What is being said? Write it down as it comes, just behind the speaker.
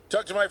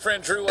Talk to my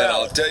friend Drew And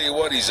Allen. I'll tell you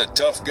what, he's a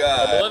tough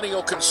guy. A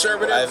millennial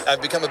conservative.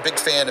 I've become a big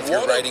fan of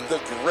your writing. One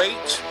of the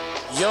great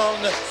young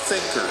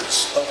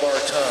thinkers of our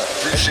time.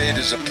 Appreciate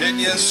his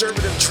opinions.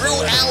 Conservative Drew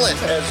Allen.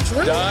 As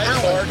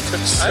die-hard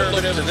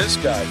conservative. I look to this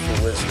guy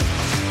for wisdom.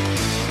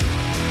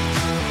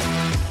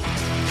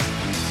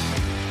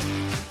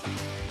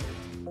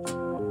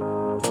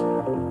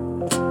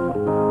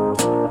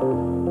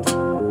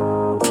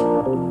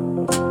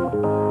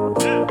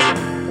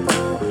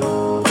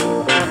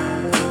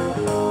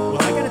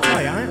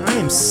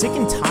 Sick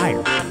and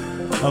tired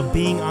of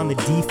being on the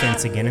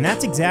defense again, and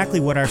that's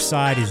exactly what our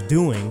side is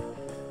doing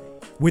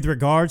with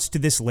regards to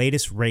this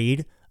latest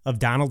raid of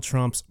Donald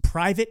Trump's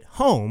private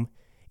home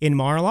in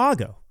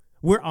Mar-a-Lago.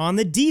 We're on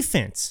the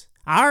defense.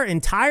 Our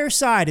entire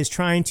side is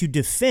trying to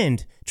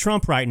defend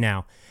Trump right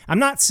now. I'm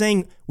not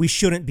saying we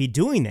shouldn't be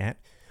doing that,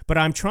 but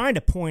I'm trying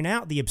to point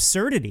out the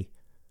absurdity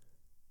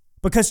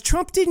because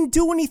Trump didn't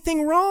do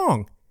anything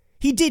wrong.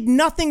 He did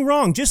nothing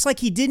wrong, just like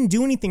he didn't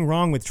do anything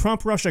wrong with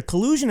Trump-Russia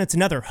collusion. It's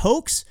another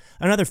hoax,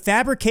 another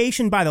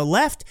fabrication by the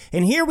left,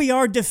 and here we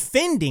are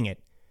defending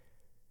it.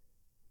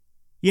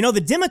 You know, the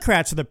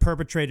Democrats are the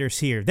perpetrators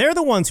here. They're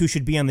the ones who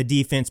should be on the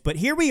defense, but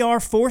here we are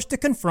forced to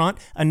confront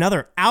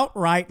another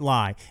outright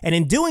lie. And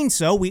in doing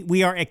so,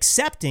 we are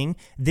accepting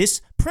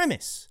this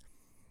premise.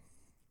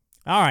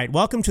 All right,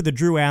 welcome to the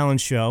Drew Allen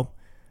Show.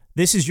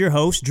 This is your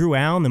host, Drew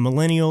Allen, the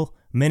millennial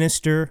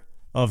minister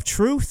of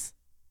truth.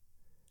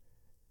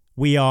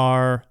 We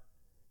are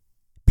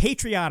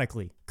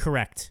patriotically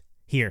correct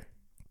here.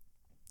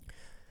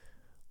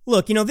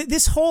 Look, you know,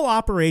 this whole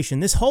operation,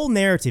 this whole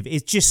narrative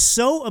is just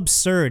so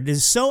absurd. It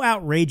is so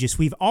outrageous.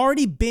 We've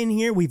already been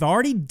here. We've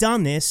already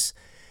done this.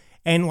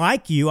 And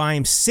like you, I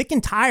am sick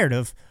and tired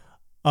of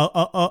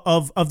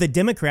the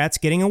Democrats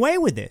getting away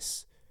with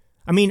this.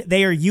 I mean,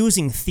 they are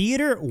using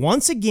theater,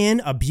 once again,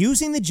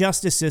 abusing the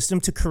justice system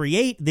to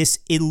create this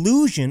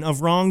illusion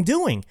of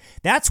wrongdoing.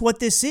 That's what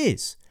this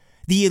is.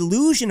 The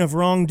illusion of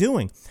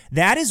wrongdoing.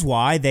 That is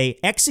why they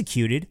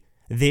executed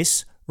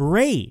this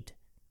raid.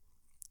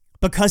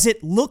 Because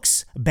it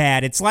looks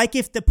bad. It's like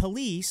if the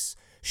police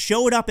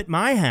showed up at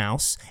my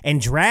house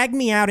and dragged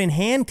me out in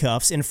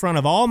handcuffs in front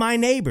of all my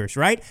neighbors,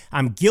 right?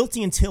 I'm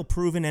guilty until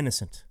proven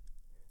innocent.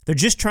 They're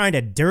just trying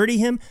to dirty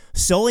him,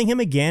 sully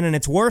him again, and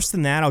it's worse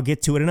than that. I'll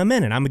get to it in a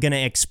minute. I'm going to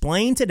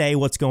explain today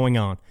what's going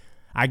on.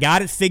 I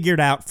got it figured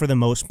out for the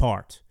most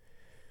part.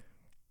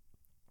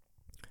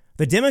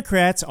 The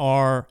Democrats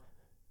are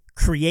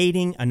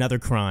creating another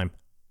crime.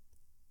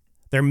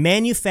 They're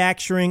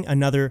manufacturing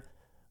another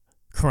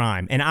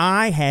crime, and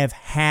I have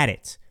had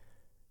it.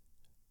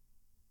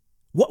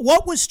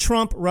 What was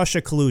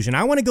Trump-Russia collusion?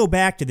 I want to go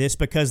back to this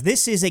because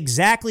this is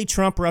exactly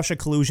Trump-Russia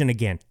collusion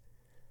again.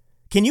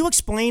 Can you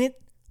explain it?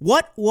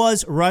 What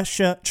was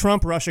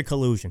Trump-Russia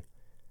collusion?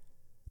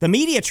 The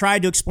media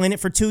tried to explain it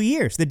for 2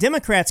 years. The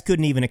Democrats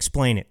couldn't even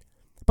explain it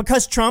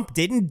because Trump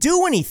didn't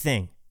do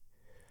anything.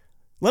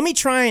 Let me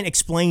try and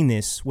explain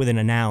this with an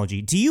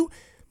analogy.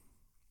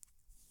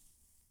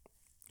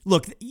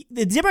 Look,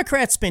 the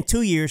Democrats spent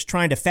 2 years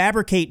trying to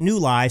fabricate new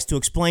lies to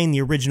explain the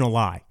original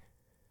lie.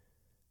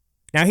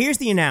 Now, here's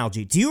the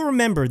analogy. Do you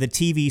remember the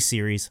TV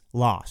series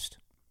Lost?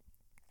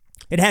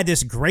 It had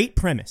this great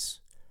premise.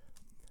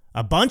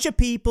 A bunch of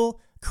people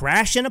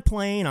crash in a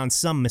plane on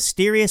some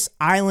mysterious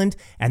island,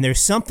 and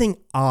there's something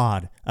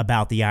odd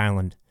about the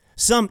island.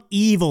 Some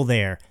evil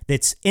there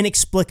that's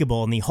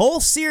inexplicable, and the whole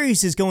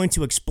series is going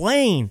to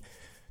explain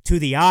to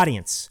the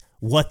audience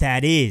what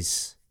that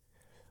is.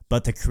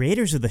 But the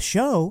creators of the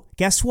show,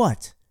 guess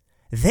what?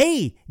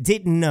 They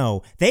didn't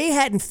know. They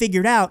hadn't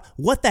figured out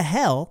what the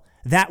hell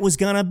that was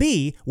going to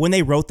be when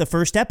they wrote the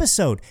first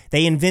episode.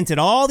 They invented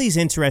all these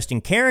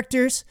interesting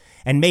characters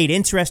and made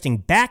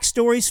interesting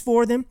backstories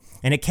for them,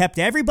 and it kept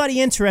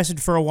everybody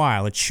interested for a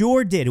while. It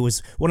sure did. It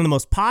was one of the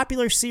most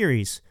popular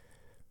series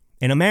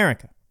in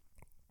America.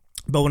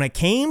 But when it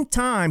came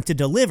time to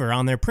deliver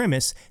on their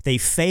premise, they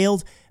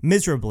failed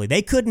miserably.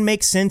 They couldn't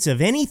make sense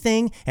of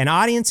anything, and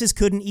audiences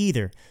couldn't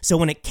either. So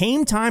when it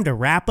came time to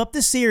wrap up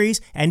the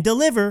series and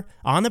deliver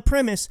on the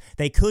premise,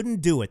 they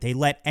couldn't do it. They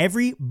let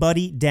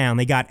everybody down.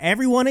 They got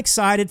everyone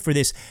excited for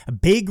this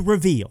big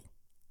reveal.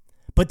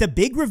 But the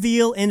big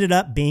reveal ended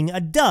up being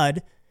a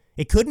dud.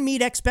 It couldn't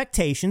meet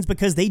expectations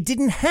because they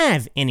didn't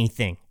have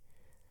anything.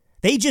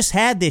 They just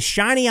had this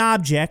shiny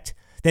object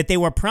that they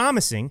were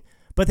promising,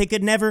 but they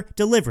could never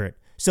deliver it.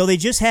 So they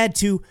just had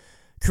to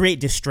create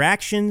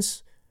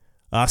distractions,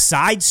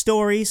 side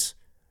stories,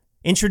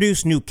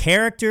 introduce new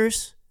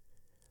characters,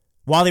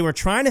 while they were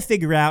trying to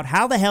figure out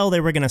how the hell they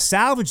were going to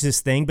salvage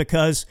this thing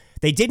because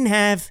they didn't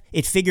have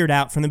it figured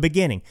out from the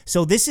beginning.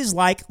 So this is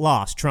like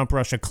Lost.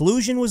 Trump-Russia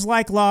collusion was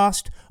like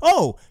Lost.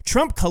 Oh,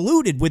 Trump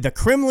colluded with the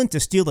Kremlin to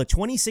steal the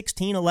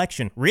 2016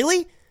 election.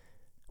 Really?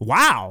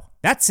 Wow,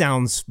 that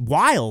sounds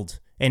wild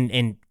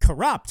and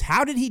corrupt.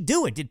 How did he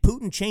do it? Did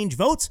Putin change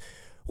votes?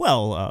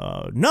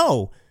 Well,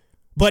 no.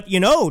 But, you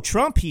know,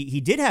 Trump,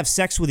 he did have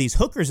sex with these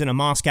hookers in a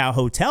Moscow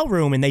hotel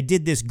room, and they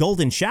did this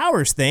golden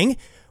showers thing.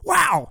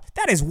 Wow,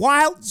 that is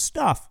wild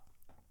stuff.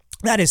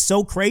 That is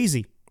so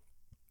crazy.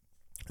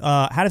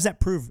 How does that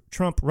prove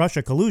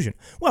Trump-Russia collusion?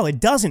 Well, it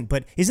doesn't,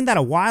 but isn't that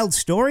a wild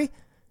story?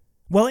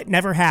 Well, it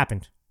never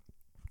happened.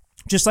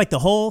 Just like the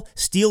whole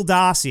Steele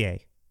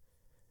dossier.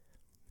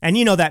 And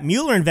you know, that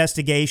Mueller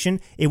investigation,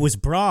 it was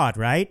broad,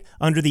 right?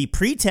 Under the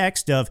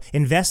pretext of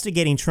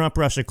investigating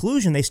Trump-Russia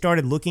collusion, they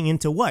started looking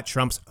into what?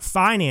 Trump's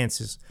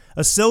finances,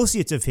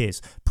 associates of his,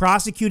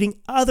 prosecuting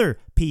other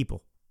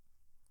people.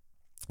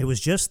 It was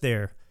just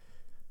their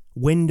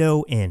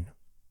window in.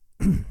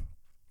 And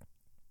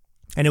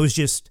it was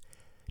just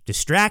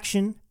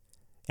distraction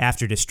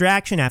after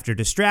distraction after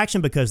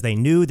distraction because they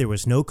knew there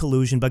was no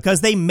collusion,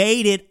 because they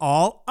made it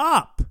all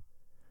up.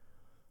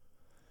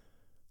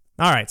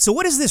 All right, so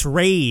what is this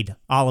raid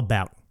all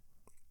about?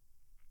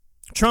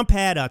 Trump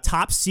had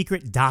top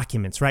secret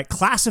documents, right?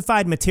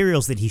 Classified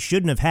materials that he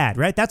shouldn't have had,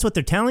 right? That's what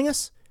they're telling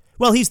us?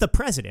 Well, he's the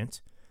president.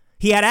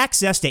 He had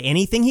access to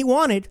anything he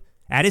wanted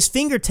at his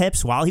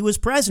fingertips while he was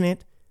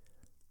president.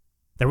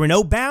 There were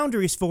no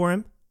boundaries for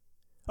him.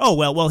 Oh,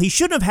 well, he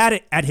shouldn't have had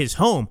it at his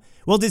home.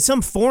 Well, did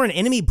some foreign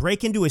enemy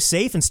break into his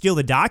safe and steal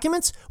the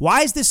documents?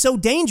 Why is this so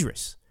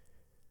dangerous?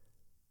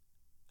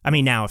 I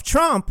mean, now, if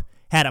Trump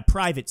had a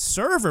private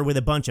server with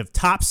a bunch of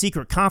top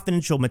secret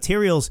confidential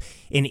materials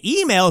in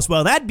emails,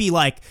 well, that'd be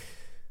like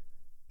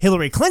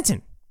Hillary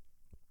Clinton.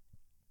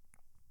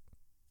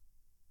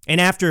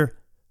 And after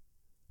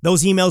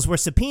those emails were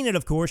subpoenaed,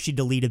 of course, she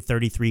deleted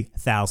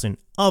 33,000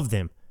 of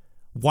them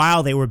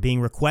while they were being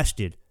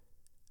requested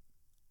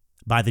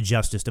by the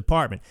Justice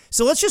Department.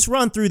 So let's just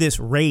run through this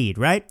raid,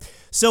 right?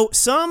 So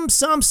some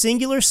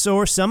singular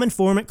source, some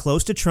informant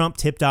close to Trump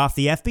tipped off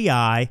the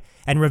FBI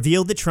and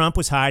revealed that Trump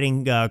was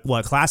hiding,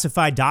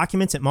 classified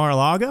documents at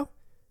Mar-a-Lago?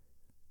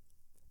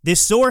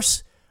 This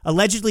source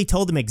allegedly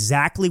told them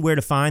exactly where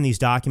to find these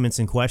documents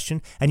in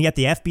question, and yet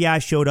the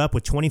FBI showed up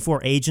with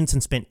 24 agents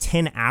and spent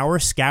 10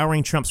 hours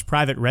scouring Trump's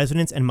private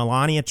residence and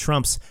Melania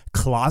Trump's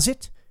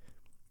closet?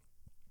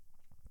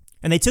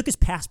 And they took his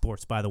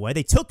passports, by the way.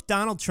 They took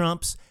Donald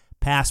Trump's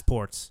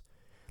passports.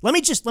 Let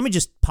me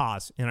just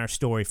pause in our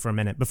story for a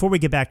minute before we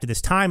get back to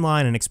this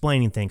timeline and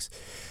explaining things.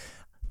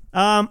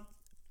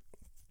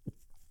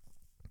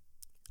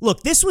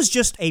 Look, this was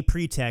just a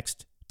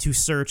pretext to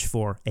search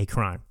for a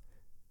crime.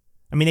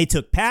 I mean, they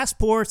took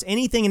passports,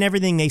 anything and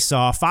everything they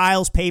saw,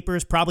 files,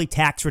 papers, probably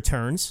tax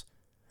returns.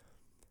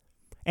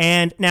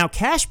 And now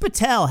Kash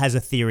Patel has a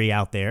theory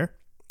out there,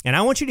 and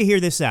I want you to hear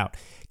this out.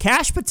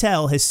 Kash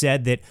Patel has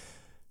said that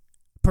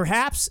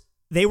perhaps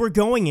they were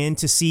going in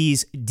to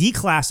seize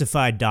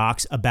declassified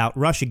docs about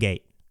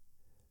Russiagate.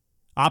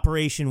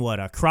 Operation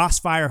a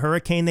Crossfire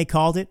Hurricane, they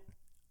called it,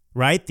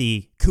 right?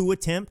 The coup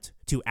attempt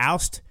to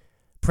oust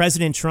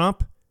President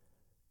Trump,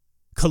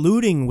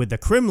 colluding with the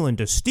Kremlin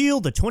to steal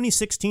the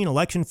 2016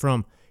 election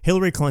from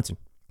Hillary Clinton.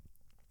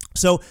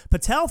 So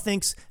Patel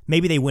thinks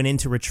maybe they went in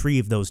to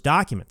retrieve those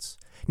documents.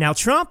 Now,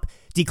 Trump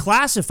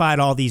declassified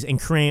all these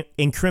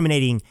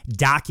incriminating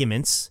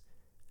documents,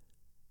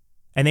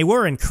 and they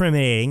were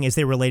incriminating as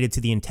they related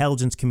to the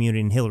intelligence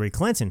community and Hillary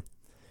Clinton.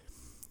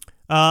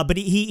 But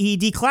he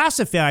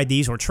declassified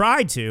these, or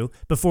tried to,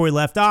 before he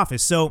left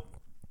office. So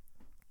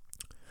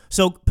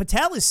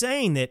Patel is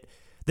saying that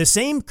the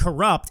same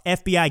corrupt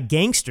FBI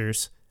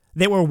gangsters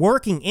that were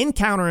working in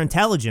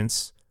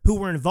counterintelligence, who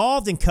were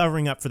involved in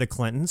covering up for the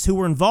Clintons, who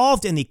were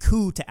involved in the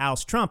coup to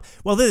oust Trump,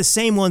 well, they're the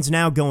same ones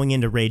now going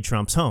in to raid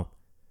Trump's home.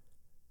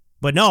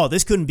 But no,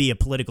 this couldn't be a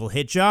political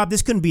hit job.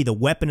 This couldn't be the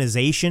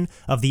weaponization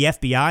of the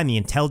FBI and the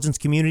intelligence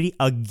community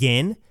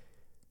again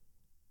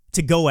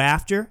to go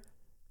after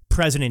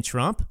President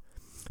Trump.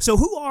 So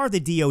who are the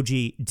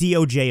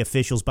DOJ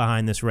officials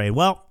behind this raid?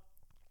 Well,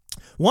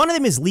 one of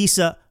them is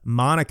Lisa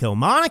Monaco.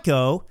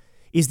 Monaco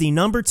is the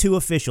number 2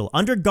 official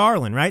under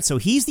Garland, right? So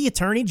he's the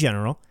attorney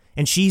general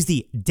and she's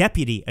the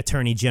deputy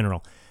attorney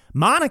general.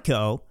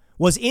 Monaco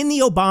was in the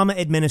Obama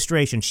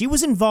administration. She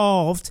was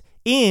involved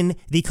in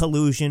the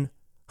collusion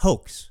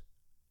hoax.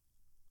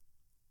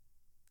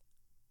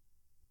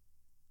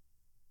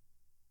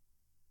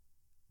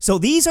 So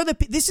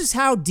this is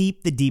how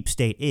deep the deep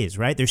state is,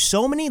 right? There's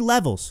so many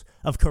levels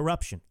of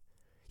corruption.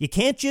 You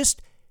can't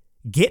just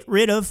get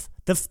rid of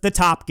the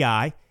top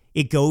guy.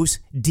 It goes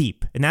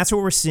deep. And that's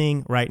what we're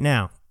seeing right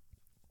now.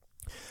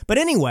 But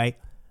anyway,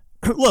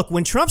 look,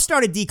 when Trump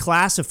started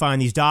declassifying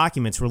these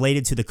documents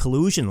related to the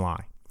collusion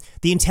lie,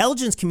 the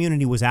intelligence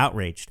community was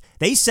outraged.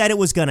 They said it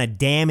was going to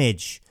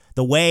damage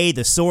the way,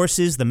 the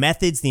sources, the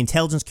methods the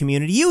intelligence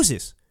community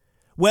uses.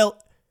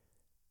 Well,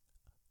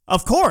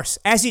 of course,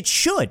 as it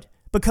should,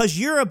 because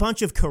you're a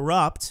bunch of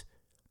corrupt,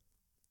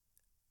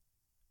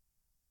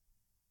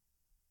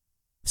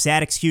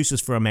 sad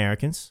excuses for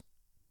Americans,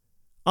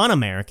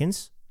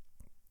 un-Americans,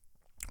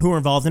 who were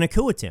involved in a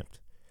coup attempt.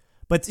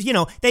 But,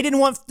 they didn't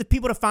want the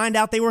people to find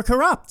out they were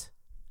corrupt.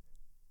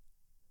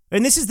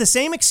 And this is the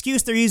same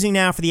excuse they're using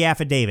now for the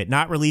affidavit,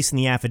 not releasing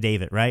the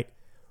affidavit, right?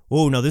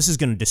 Oh, no, this is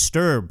going to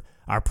disturb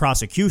our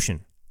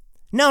prosecution.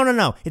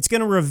 No. It's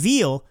going to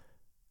reveal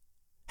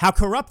how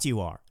corrupt you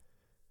are.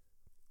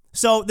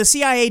 So the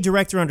CIA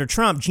director under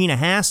Trump, Gina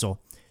Haspel,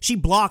 She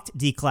blocked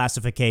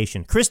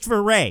declassification.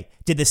 Christopher Wray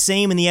did the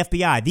same in the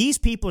FBI. These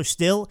people are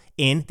still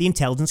in the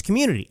intelligence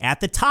community,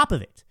 at the top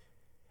of it.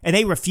 And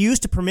they refuse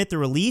to permit the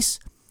release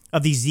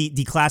of these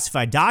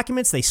declassified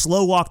documents. They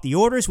slow walk the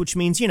orders, which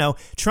means,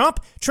 Trump,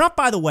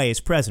 by the way,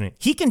 is president.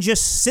 He can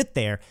just sit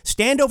there,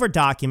 stand over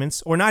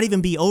documents, or not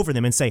even be over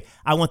them and say,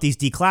 I want these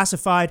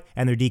declassified,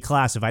 and they're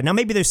declassified. Now,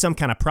 maybe there's some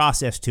kind of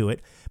process to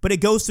it, but it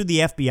goes through the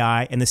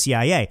FBI and the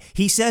CIA.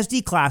 He says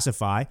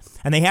declassify,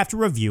 and they have to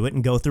review it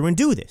and go through and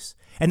do this.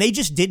 And they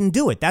just didn't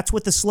do it. That's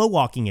what the slow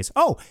walking is.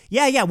 Oh,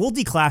 yeah, we'll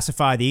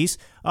declassify these.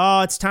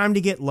 Oh, it's time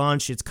to get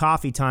lunch. It's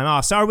coffee time.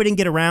 Oh, sorry we didn't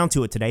get around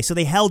to it today. So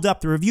they held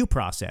up the review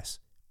process.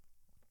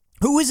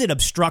 Who is it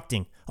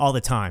obstructing all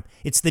the time?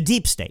 It's the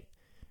deep state.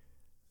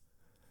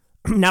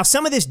 Now,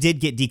 some of this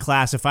did get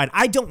declassified.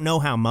 I don't know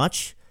how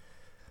much.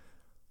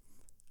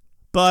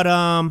 But,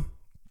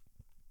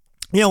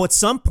 at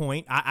some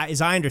point,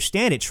 as I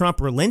understand it,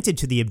 Trump relented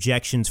to the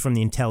objections from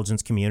the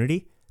intelligence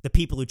community, the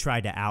people who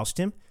tried to oust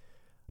him.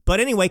 But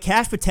anyway,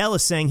 Kash Patel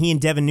is saying he and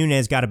Devin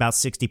Nunes got about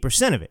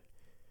 60% of it.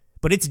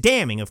 But it's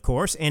damning, of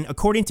course. And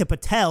according to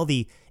Patel,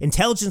 the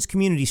intelligence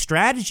community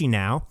strategy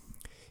now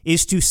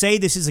is to say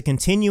this is a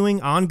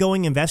continuing,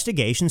 ongoing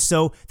investigation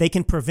so they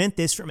can prevent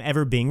this from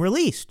ever being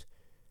released.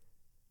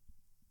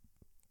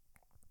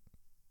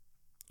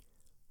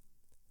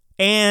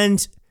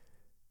 And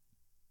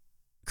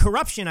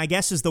corruption, I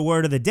guess, is the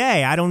word of the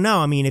day. I don't know.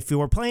 I mean, if you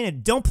were playing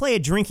it, don't play a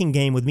drinking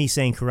game with me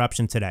saying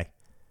corruption today.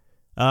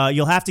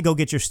 You'll have to go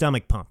get your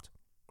stomach pumped.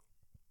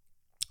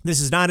 This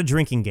is not a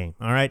drinking game,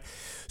 all right?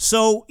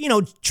 So,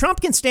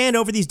 Trump can stand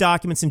over these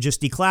documents and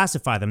just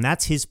declassify them.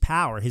 That's his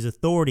power, his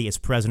authority as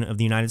president of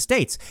the United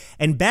States.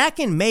 And back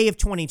in May of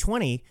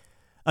 2020,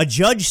 a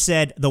judge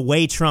said the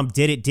way Trump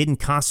did it didn't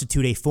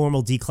constitute a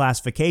formal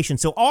declassification.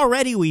 So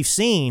already we've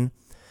seen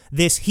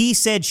this he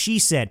said, she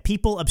said,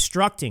 people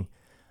obstructing.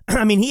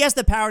 I mean, he has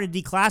the power to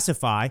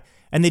declassify,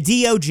 and the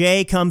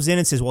DOJ comes in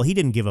and says, well, he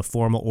didn't give a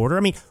formal order. I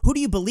mean, who do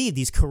you believe,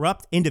 these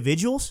corrupt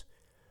individuals?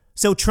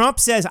 So Trump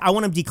says, I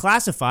want them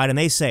declassified, and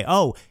they say,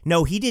 oh,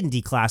 no, he didn't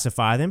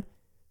declassify them.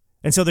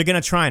 And so they're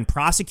going to try and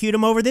prosecute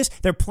him over this.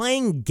 They're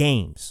playing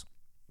games.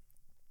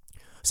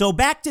 So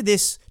back to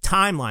this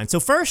timeline. So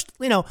first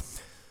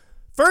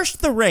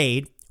the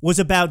raid was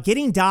about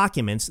getting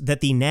documents that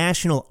the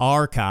National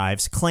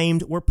Archives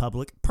claimed were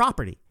public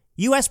property.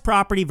 U.S.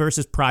 property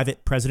versus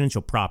private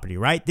presidential property,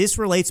 right? This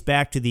relates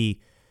back to the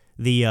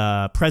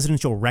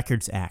Presidential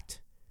Records Act,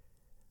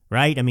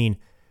 right? I mean,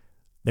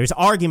 there's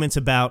arguments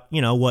about,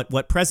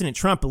 what President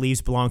Trump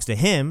believes belongs to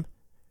him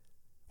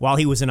while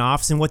he was in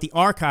office and what the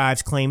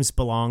archives claims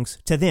belongs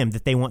to them,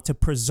 that they want to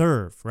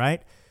preserve,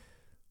 right?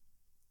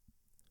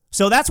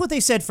 So that's what they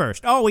said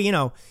first. Oh,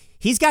 well,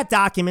 he's got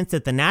documents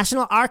that the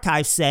National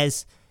Archives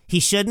says he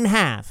shouldn't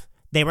have.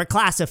 They were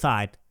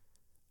classified.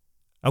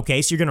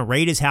 Okay, so you're going to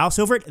raid his house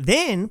over it?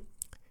 Then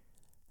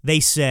they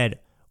said,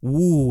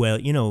 ooh,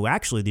 well,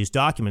 actually, these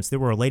documents, they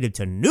were related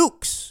to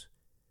nukes.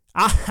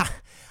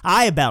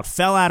 I about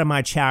fell out of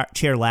my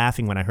chair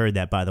laughing when I heard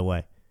that, by the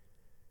way.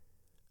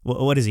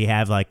 What does he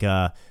have, like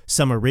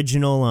some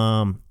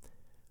original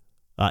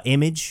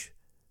image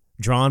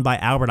drawn by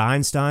Albert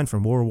Einstein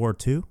from World War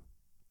II?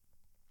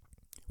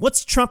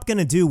 What's Trump going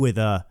to do with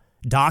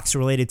docs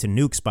related to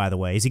nukes, by the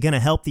way? Is he going to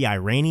help the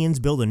Iranians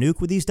build a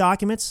nuke with these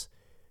documents?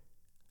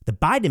 The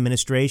Biden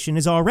administration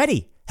is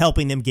already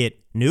helping them get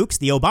nukes.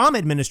 The Obama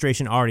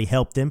administration already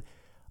helped them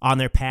on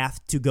their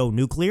path to go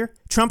nuclear.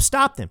 Trump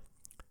stopped them.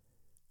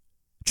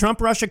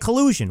 Trump-Russia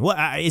collusion.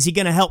 Is he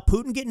going to help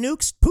Putin get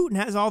nukes? Putin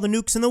has all the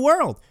nukes in the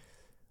world.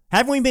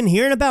 Haven't we been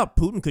hearing about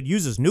Putin could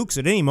use his nukes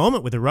at any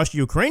moment with the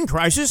Russia-Ukraine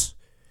crisis?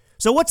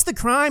 So what's the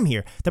crime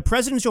here? The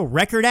Presidential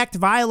Record Act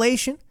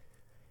violation?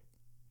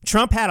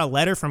 Trump had a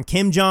letter from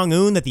Kim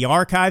Jong-un that the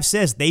archive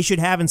says they should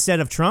have instead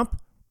of Trump?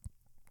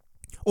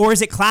 Or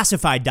is it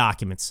classified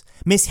documents,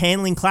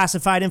 mishandling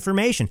classified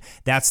information?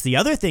 That's the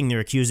other thing they're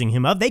accusing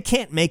him of. They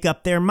can't make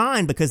up their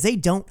mind because they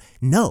don't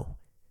know.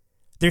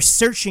 They're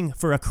searching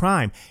for a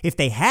crime. If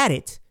they had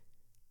it,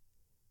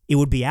 it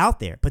would be out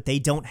there, but they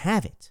don't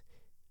have it.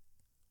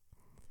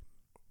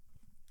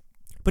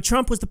 But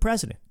Trump was the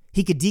president.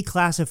 He could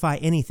declassify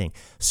anything.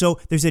 So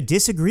there's a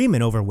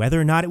disagreement over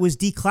whether or not it was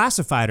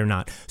declassified or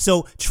not.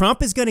 So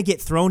Trump is going to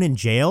get thrown in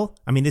jail.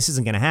 I mean, this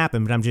isn't going to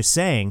happen, but I'm just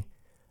saying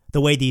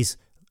the way these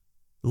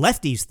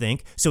lefties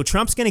think. So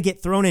Trump's going to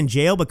get thrown in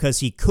jail because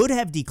he could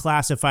have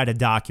declassified a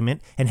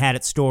document and had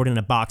it stored in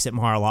a box at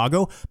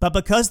Mar-a-Lago, but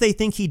because they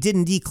think he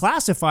didn't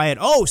declassify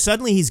it,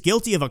 suddenly he's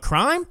guilty of a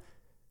crime?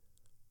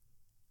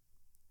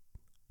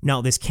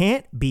 No, this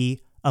can't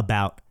be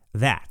about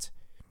that.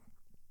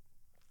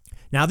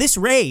 Now, this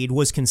raid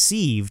was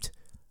conceived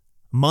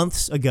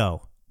months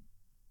ago.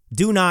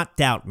 Do not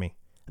doubt me.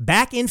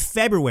 Back in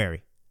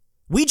February.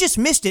 We just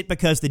missed it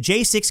because the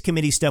J6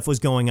 committee stuff was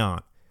going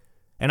on.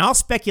 And I'll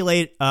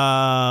speculate,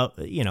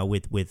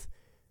 with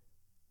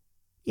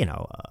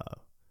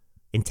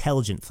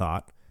intelligent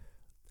thought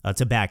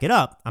to back it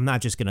up. I'm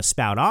not just going to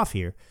spout off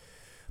here.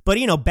 But,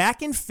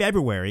 back in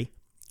February,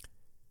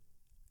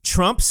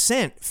 Trump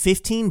sent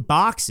 15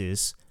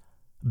 boxes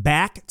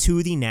back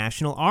to the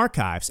National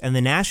Archives. And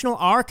the National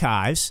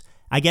Archives,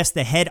 I guess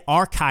the head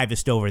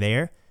archivist over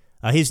there,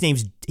 his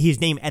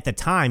name at the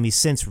time, he's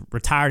since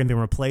retired and been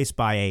replaced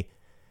by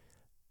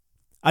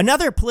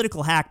another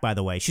political hack, by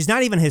the way. She's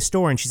not even a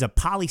historian. She's a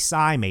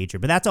poli-sci major,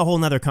 but that's a whole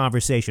nother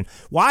conversation.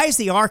 Why is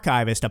the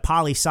archivist a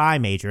poli-sci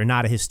major and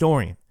not a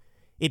historian?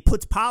 It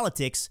puts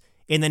politics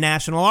in the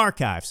National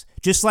Archives,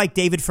 just like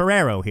David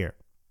Ferrero here.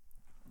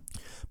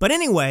 But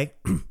anyway,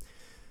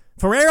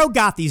 Ferrero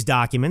got these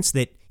documents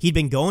that he'd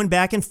been going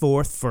back and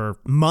forth for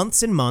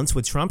months and months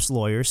with Trump's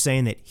lawyers,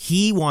 saying that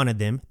he wanted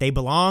them. They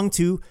belong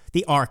to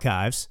the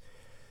archives.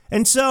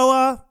 And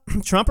so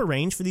Trump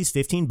arranged for these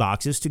 15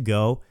 boxes to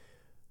go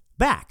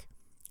back.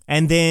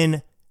 And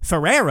then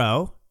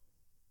Ferrero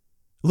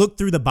looked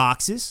through the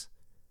boxes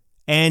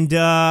and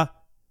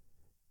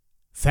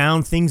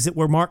found things that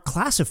were marked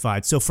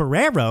classified. So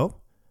Ferrero,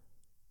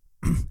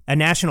 a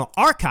national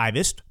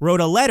archivist,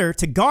 wrote a letter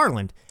to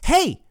Garland.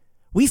 Hey,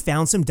 we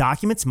found some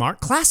documents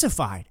marked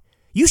classified.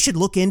 You should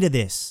look into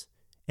this,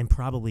 and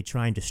probably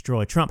try and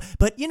destroy Trump.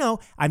 But,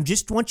 I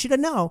just want you to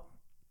know,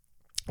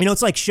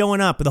 it's like showing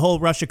up with the whole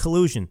Russia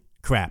collusion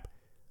crap.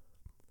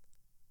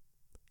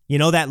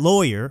 That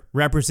lawyer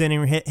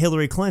representing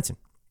Hillary Clinton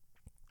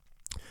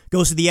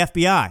goes to the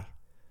FBI.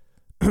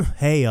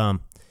 Hey,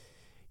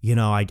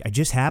 I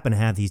just happen to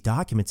have these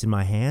documents in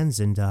my hands,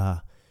 and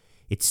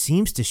it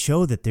seems to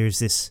show that there's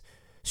this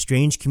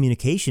strange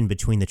communication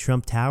between the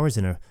Trump Towers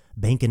and a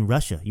bank in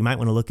Russia. You might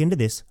want to look into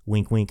this.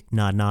 Wink, wink,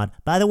 nod, nod.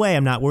 By the way,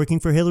 I'm not working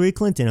for Hillary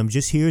Clinton. I'm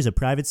just here as a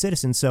private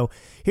citizen. So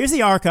here's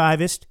the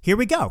archivist. Here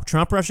we go.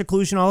 Trump-Russia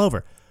collusion all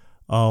over.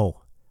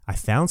 Oh, I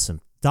found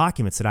some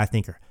documents that I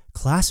think are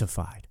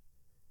classified.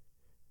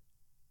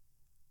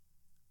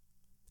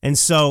 And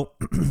so,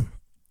 do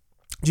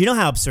you know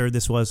how absurd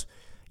this was?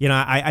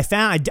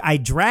 I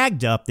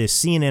dragged up this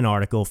CNN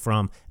article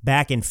from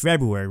back in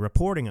February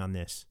reporting on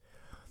this.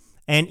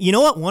 And you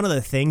know what? One of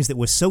the things that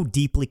was so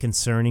deeply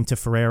concerning to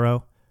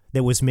Ferrero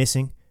that was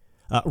missing?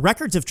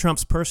 Records of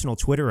Trump's personal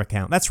Twitter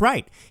account. That's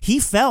right.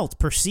 He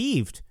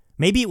perceived,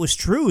 maybe it was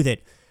true,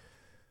 that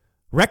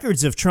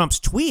records of Trump's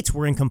tweets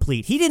were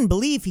incomplete. He didn't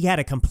believe he had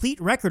a complete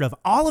record of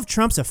all of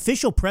Trump's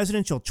official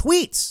presidential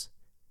tweets.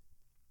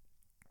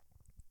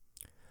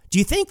 Do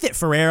you think that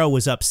Ferrero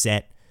was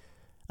upset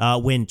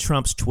when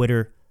Trump's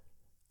Twitter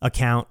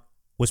account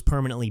was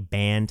permanently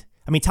banned?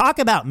 I mean, talk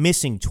about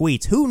missing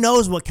tweets. Who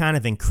knows what kind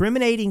of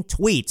incriminating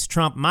tweets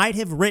Trump might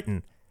have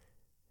written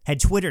had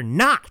Twitter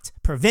not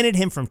prevented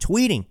him from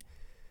tweeting.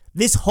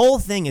 This whole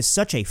thing is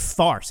such a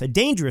farce, a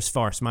dangerous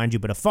farce, mind you,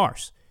 but a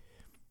farce.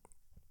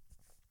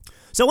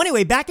 So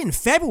anyway, back in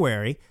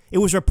February, it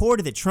was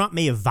reported that Trump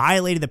may have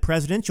violated the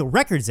Presidential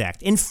Records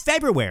Act. In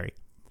February.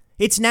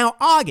 It's now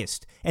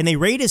August, and they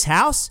raid his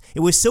house. It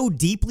was so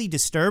deeply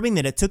disturbing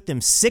that it took them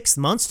 6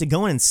 months to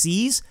go in and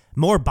seize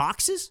more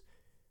boxes.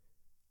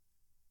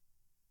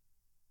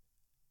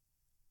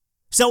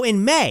 So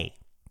in May,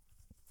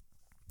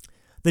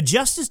 the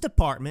Justice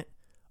Department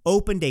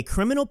opened a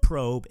criminal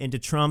probe into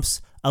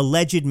Trump's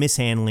alleged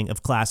mishandling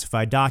of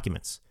classified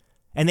documents,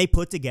 and they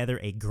put together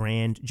a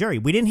grand jury.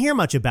 We didn't hear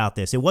much about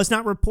this. It was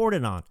not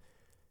reported on.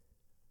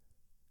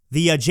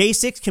 The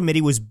J6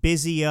 committee was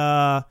busy,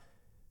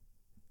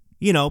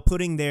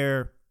 putting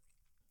their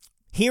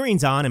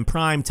hearings on in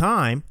prime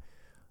time,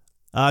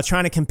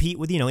 trying to compete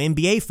with,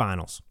 NBA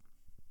finals.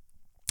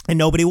 And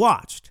nobody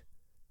watched.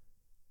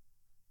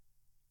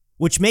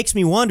 Which makes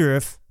me wonder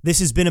if this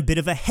has been a bit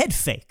of a head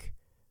fake.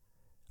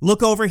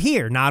 Look over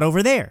here, not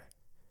over there.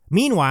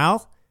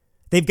 Meanwhile,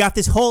 they've got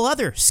this whole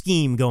other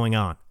scheme going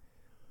on.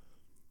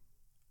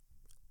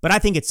 But I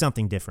think it's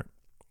something different.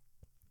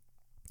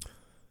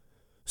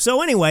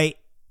 So anyway,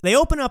 they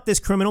open up this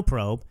criminal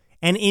probe,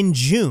 and in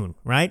June,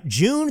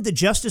 the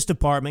Justice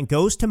Department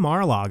goes to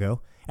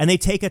Mar-a-Lago, and they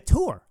take a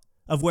tour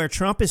of where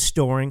Trump is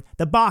storing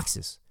the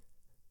boxes.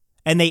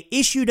 And they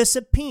issued a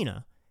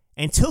subpoena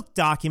and took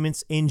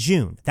documents in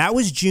June. That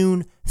was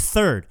June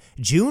 3rd.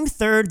 June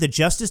 3rd, the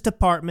Justice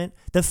Department,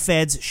 the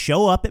feds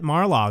show up at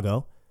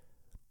Mar-a-Lago,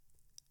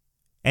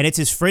 and it's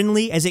as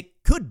friendly as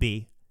it could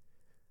be.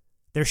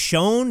 They're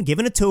shown,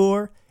 given a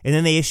tour, and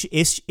then they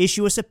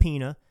issue a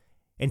subpoena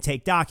and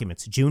take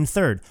documents. June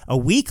 3rd. A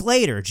week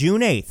later,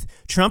 June 8th,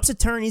 Trump's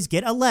attorneys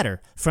get a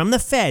letter from the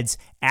feds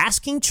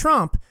asking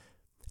Trump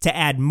to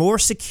add more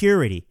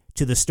security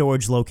to the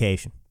storage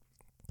location.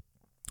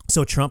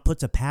 So Trump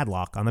puts a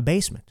padlock on the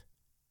basement.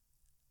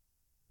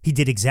 He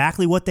did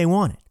exactly what they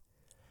wanted.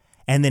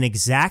 And then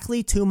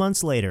exactly 2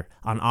 months later,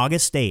 on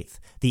August 8th,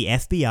 the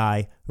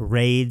FBI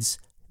raids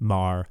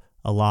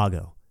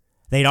Mar-a-Lago.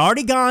 They'd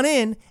already gone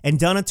in and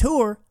done a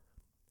tour,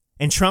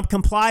 and Trump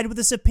complied with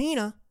the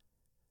subpoena.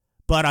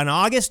 But on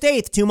August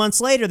 8th, 2 months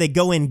later, they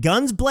go in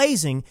guns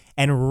blazing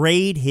and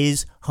raid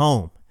his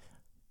home.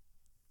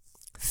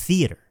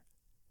 Theater.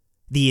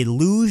 The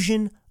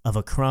illusion of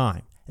a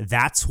crime.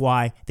 That's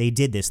why they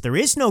did this. There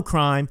is no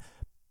crime,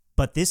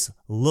 but this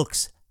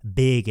looks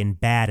big and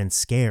bad and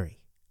scary.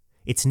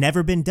 It's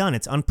never been done.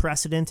 It's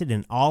unprecedented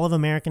in all of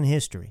American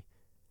history.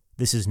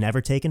 This has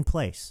never taken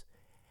place.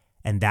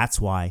 And that's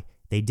why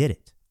they did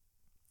it.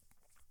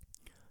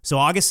 So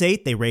August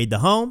 8th, they raid the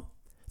home.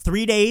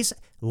 3 days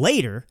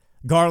later,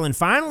 Garland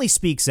finally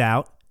speaks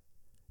out,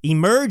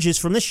 emerges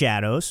from the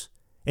shadows,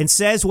 and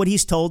says what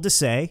he's told to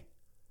say.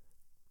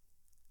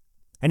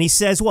 And he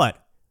says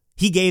what?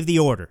 He gave the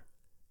order.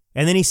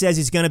 And then he says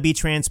he's going to be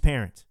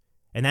transparent.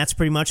 And that's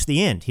pretty much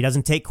the end. He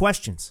doesn't take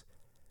questions.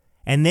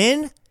 And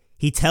then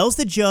he tells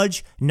the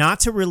judge not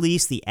to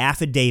release the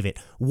affidavit.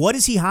 What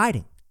is he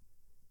hiding?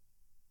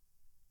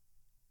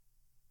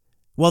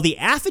 Well, the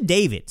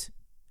affidavit,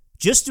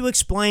 just to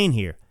explain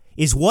here,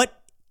 is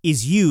what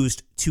is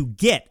used to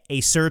get a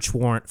search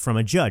warrant from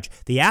a judge.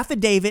 The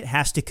affidavit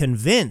has to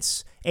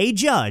convince a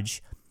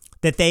judge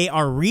that they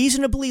are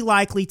reasonably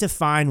likely to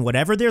find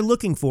whatever they're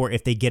looking for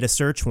if they get a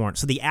search warrant.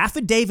 So the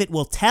affidavit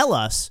will tell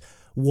us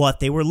what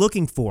they were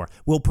looking for,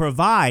 will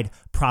provide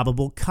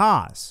probable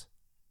cause.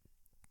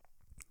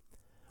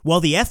 Well,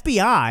 the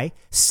FBI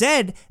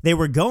said they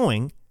were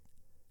going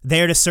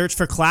there to search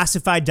for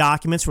classified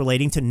documents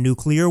relating to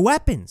nuclear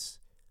weapons.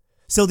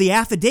 So the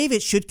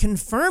affidavit should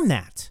confirm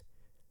that,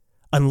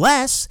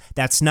 unless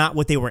that's not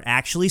what they were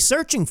actually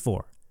searching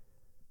for.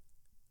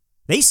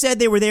 They said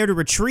they were there to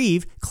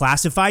retrieve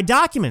classified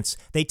documents.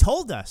 They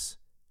told us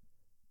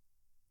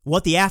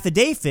what the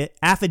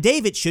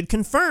affidavit should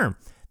confirm.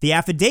 The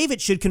affidavit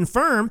should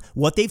confirm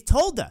what they've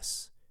told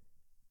us.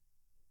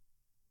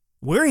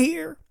 We're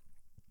here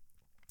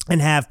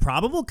and have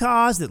probable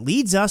cause that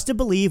leads us to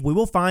believe we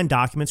will find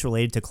documents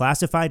related to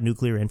classified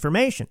nuclear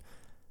information.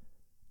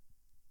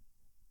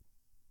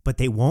 But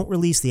they won't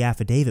release the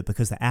affidavit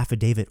because the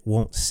affidavit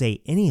won't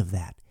say any of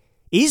that.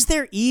 Is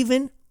there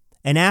even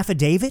an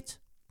affidavit?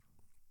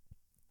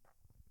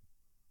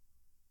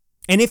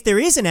 And if there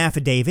is an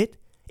affidavit,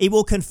 it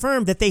will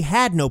confirm that they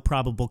had no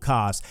probable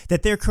cause,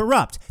 that they're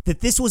corrupt,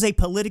 that this was a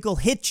political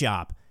hit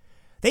job.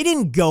 They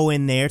didn't go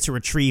in there to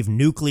retrieve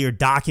nuclear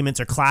documents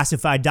or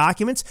classified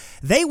documents.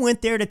 They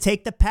went there to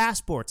take the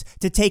passports,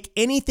 to take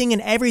anything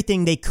and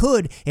everything they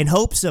could in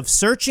hopes of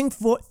searching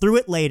through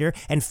it later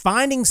and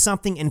finding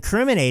something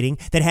incriminating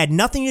that had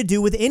nothing to do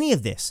with any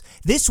of this.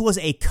 This was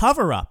a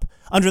cover-up.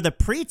 Under the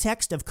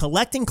pretext of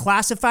collecting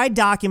classified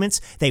documents,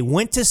 they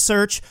went to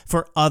search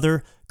for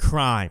other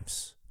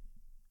crimes.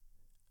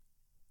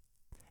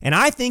 And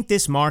I think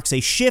this marks a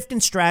shift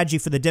in strategy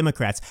for the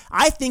Democrats.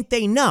 I think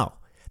they know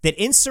that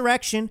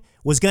insurrection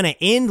was going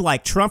to end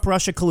like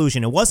Trump-Russia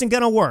collusion. It wasn't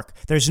going to work.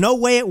 There's no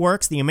way it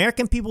works. The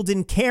American people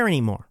didn't care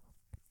anymore.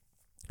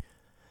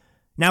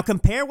 Now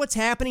compare what's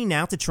happening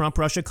now to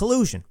Trump-Russia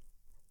collusion.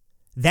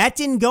 That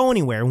didn't go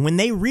anywhere. When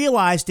they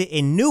realized it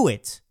and knew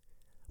it,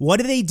 what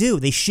do?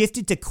 They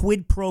shifted to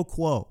quid pro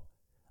quo,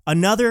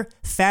 another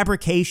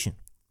fabrication.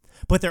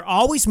 But they're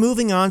always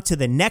moving on to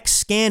the next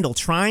scandal,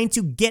 trying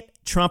to get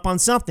Trump on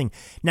something.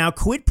 Now,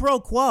 quid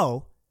pro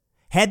quo,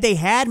 had they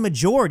had a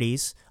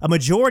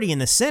majority in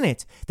the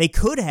Senate, they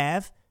could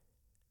have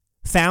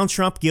found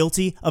Trump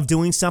guilty of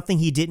doing something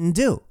he didn't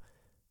do.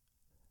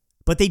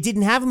 But they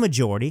didn't have a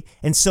majority,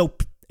 and so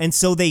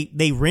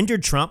they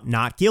rendered Trump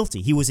not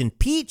guilty. He was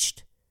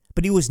impeached,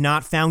 but he was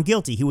not found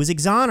guilty. He was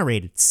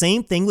exonerated.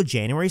 Same thing with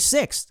January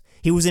 6th.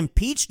 He was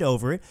impeached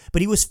over it,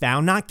 but he was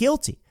found not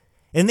guilty.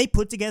 And they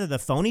put together the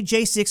phony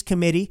J6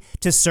 committee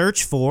to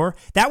search for,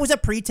 that was a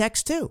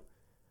pretext too,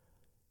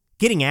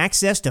 getting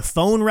access to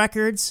phone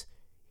records,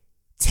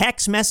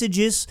 text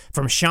messages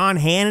from Sean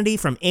Hannity,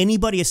 from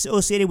anybody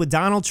associated with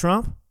Donald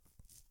Trump.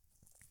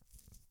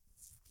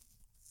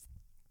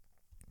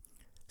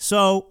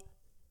 So,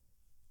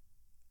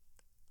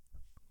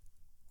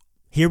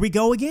 here we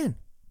go again.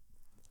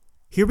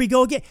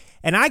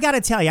 And I got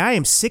to tell you, I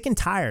am sick and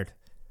tired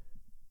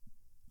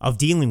of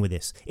dealing with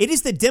this. It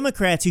is the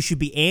Democrats who should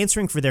be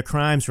answering for their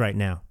crimes right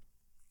now.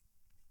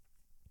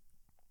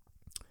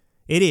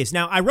 It is.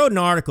 Now, I wrote an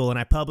article and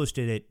I published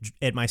it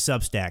at my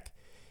Substack.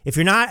 If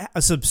you're not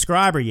a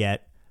subscriber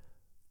yet,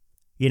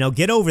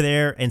 get over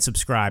there and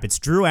subscribe. It's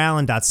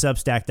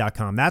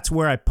drewallen.substack.com. That's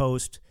where I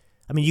post.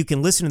 I mean, you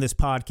can listen to this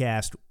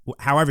podcast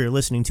however you're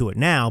listening to it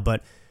now,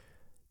 but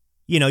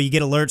you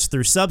get alerts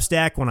through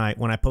Substack when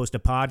I post a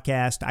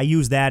podcast. I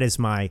use that as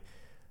my,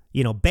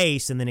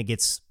 base, and then it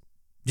gets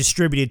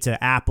distributed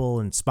to Apple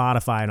and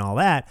Spotify and all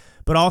that,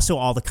 but also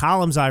all the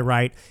columns I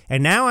write.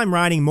 And now I'm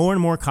writing more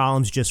and more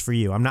columns just for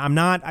you.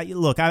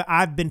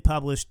 I've been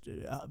published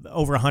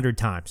over 100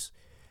 times.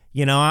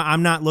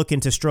 I'm not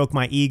looking to stroke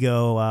my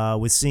ego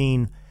with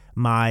seeing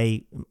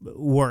my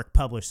work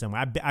published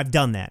somewhere. I've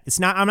done that.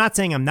 I'm not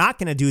saying I'm not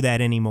going to do that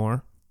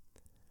anymore,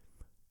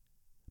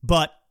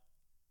 but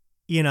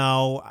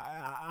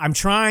I'm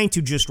trying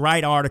to just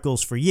write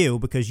articles for you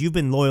because you've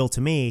been loyal to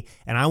me,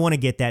 and I want to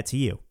get that to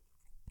you.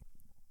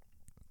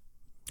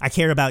 I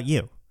care about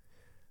you.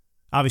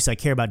 Obviously, I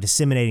care about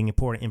disseminating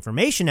important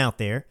information out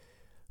there,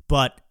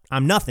 but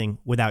I'm nothing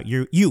without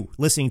you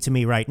listening to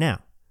me right now.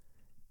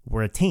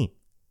 We're a team.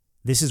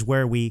 This is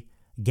where we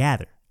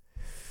gather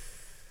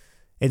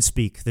and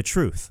speak the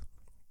truth.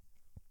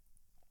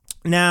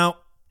 Now,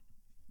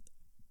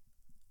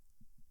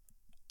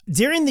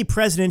 during the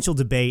presidential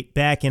debate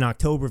back in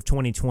October of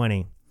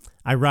 2020,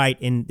 I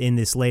write in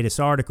this latest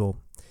article,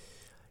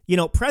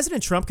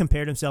 President Trump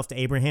compared himself to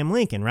Abraham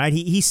Lincoln, right?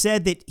 He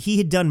said that he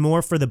had done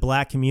more for the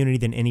black community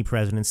than any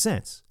president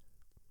since.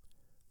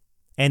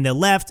 And the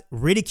left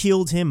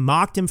ridiculed him,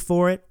 mocked him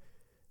for it.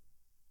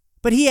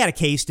 But he had a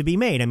case to be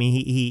made. I mean,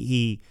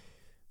 he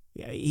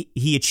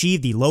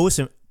achieved the lowest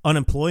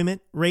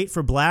unemployment rate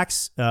for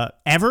blacks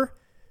ever,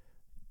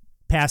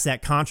 passed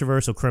that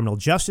controversial criminal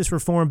justice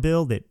reform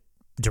bill that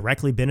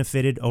directly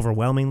benefited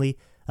overwhelmingly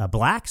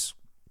blacks.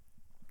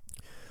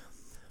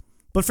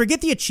 But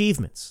forget the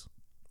achievements.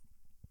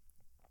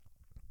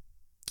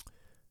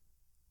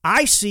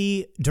 I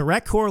see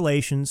direct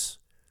correlations,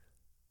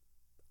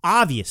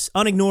 obvious,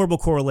 unignorable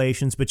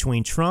correlations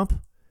between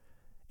Trump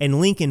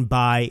and Lincoln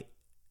by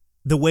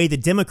the way the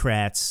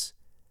Democrats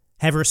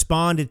have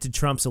responded to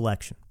Trump's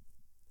election.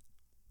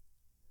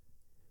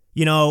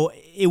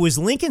 It was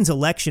Lincoln's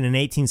election in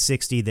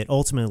 1860 that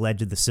ultimately led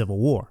to the Civil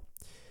War.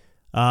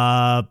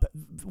 I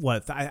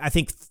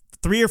think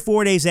 3 or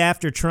 4 days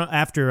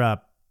after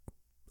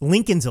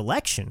Lincoln's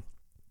election,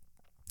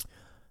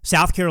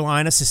 South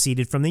Carolina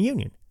seceded from the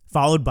Union,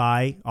 followed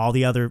by all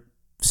the other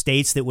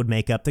states that would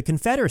make up the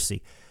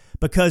Confederacy,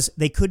 because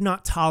they could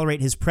not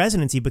tolerate his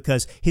presidency,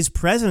 because his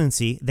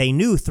presidency, they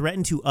knew,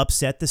 threatened to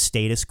upset the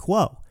status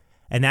quo,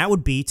 and that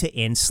would be to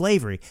end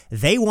slavery.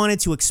 They wanted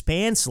to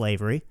expand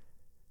slavery.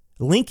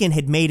 Lincoln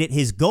had made it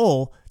his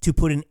goal to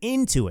put an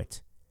end to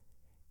it.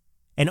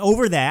 And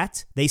over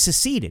that, they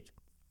seceded.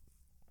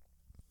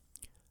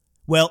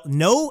 Well,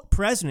 no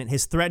president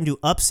has threatened to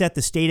upset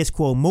the status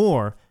quo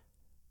more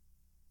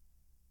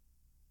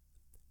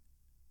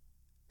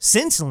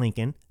since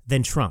Lincoln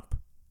than Trump.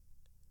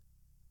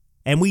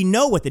 And we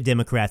know what the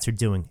Democrats are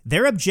doing.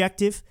 Their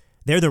objective,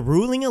 they're the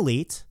ruling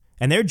elite,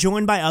 and they're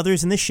joined by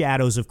others in the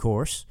shadows, of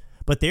course,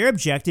 but their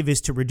objective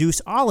is to reduce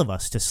all of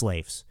us to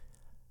slaves.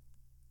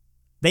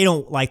 They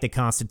don't like the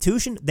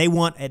Constitution. They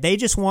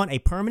just want a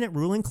permanent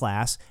ruling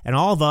class and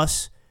all of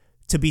us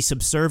to be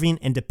subservient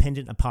and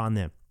dependent upon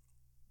them,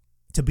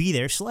 to be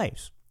their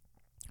slaves.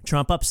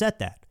 Trump upset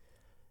that.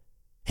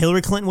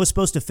 Hillary Clinton was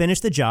supposed to finish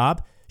the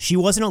job. She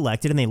wasn't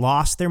elected, and they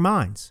lost their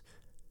minds.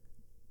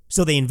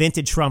 So they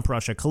invented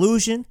Trump-Russia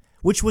collusion,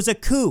 which was a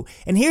coup.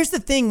 And here's the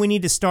thing we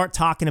need to start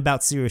talking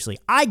about seriously.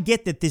 I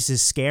get that this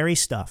is scary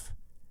stuff.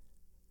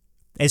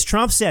 As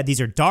Trump said,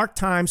 these are dark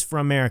times for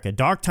America,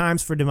 dark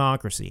times for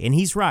democracy, and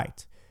he's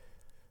right.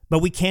 But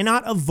we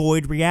cannot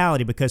avoid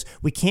reality, because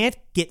we can't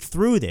get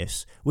through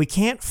this. We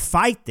can't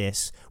fight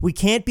this. We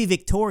can't be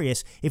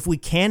victorious if we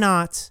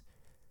cannot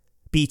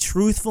be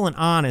truthful and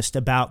honest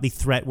about the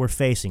threat we're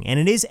facing. And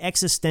it is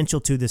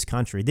existential to this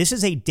country. This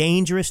is a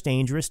dangerous,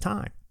 dangerous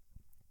time.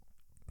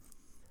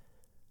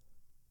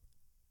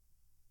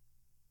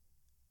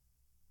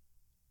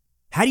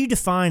 How do you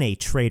define a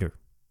traitor?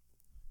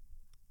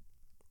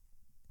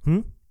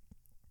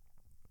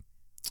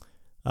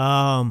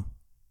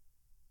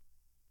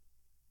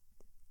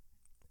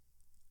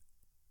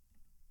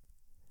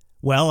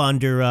 Well,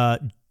 in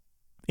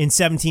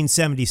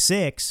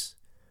 1776,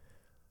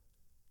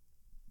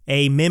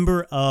 a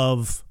member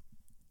of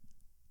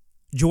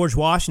George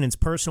Washington's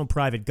personal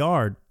private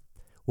guard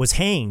was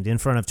hanged in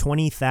front of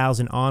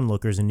 20,000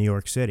 onlookers in New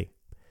York City.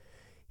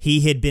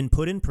 He had been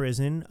put in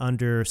prison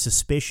under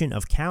suspicion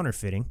of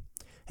counterfeiting,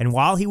 and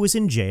while he was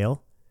in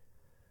jail,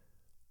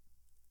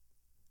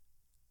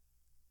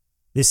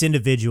 this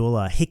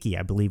individual, Hickey,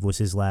 I believe was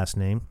his last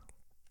name,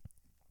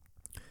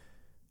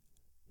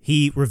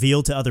 he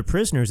revealed to other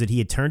prisoners that he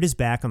had turned his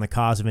back on the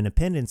cause of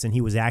independence, and he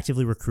was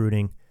actively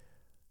recruiting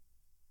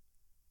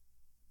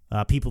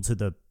people to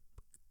the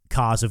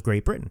cause of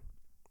Great Britain.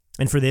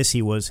 And for this,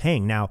 he was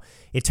hanged. Now,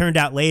 it turned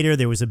out later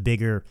there was a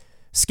bigger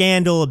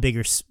scandal, a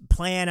bigger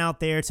plan out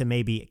there to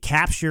maybe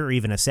capture or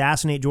even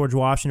assassinate George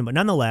Washington, but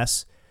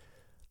nonetheless,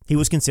 he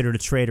was considered a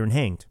traitor and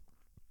hanged.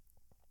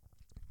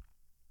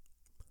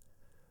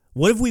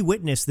 What have we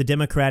witnessed the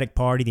Democratic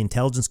Party, the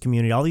intelligence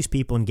community, all these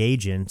people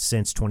engage in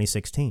since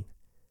 2016?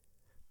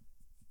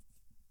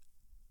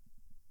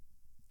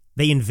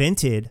 They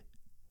invented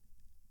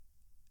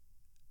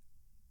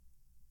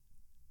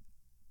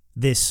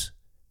this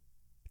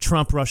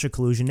Trump-Russia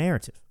collusion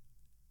narrative.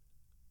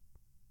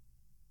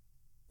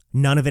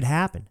 None of it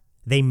happened.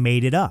 They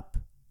made it up.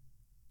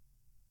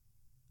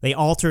 They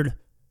altered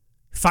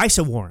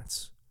FISA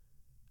warrants.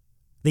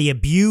 They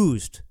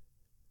abused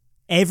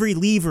every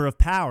lever of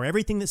power,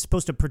 everything that's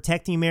supposed to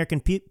protect the American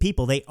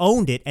people. They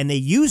owned it, and they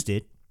used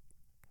it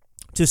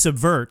to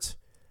subvert,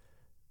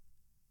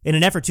 in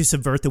an effort to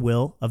subvert the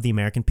will of the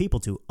American people,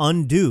 to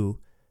undo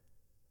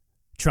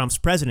Trump's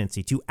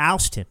presidency, to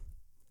oust him.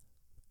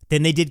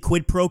 Then they did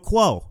quid pro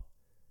quo.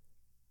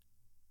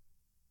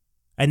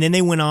 And then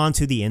they went on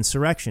to the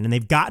insurrection, and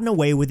they've gotten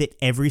away with it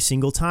every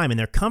single time, and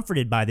they're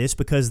comforted by this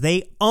because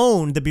they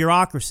own the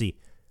bureaucracy.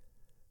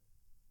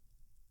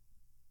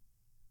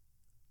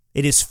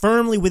 It is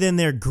firmly within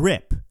their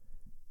grip,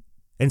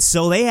 and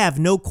so they have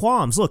no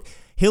qualms. Look,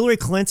 Hillary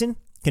Clinton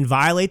can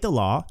violate the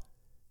law,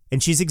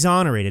 and she's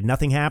exonerated.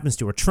 Nothing happens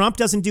to her. Trump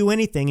doesn't do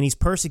anything, and he's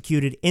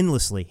persecuted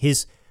endlessly.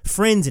 His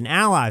friends and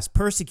allies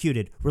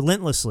persecuted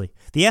relentlessly.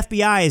 The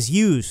FBI is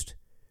used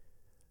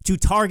to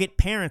target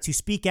parents who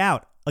speak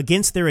out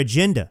against their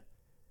agenda.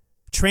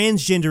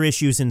 Transgender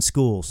issues in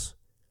schools.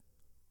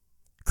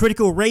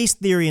 Critical race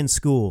theory in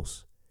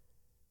schools.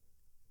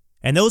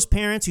 And those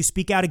parents who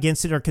speak out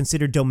against it are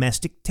considered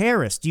domestic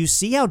terrorists. Do you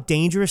see how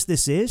dangerous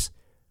this is?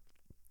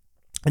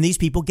 And these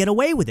people get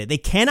away with it. They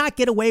cannot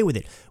get away with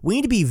it. We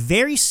need to be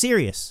very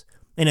serious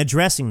in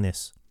addressing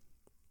this.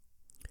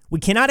 We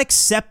cannot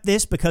accept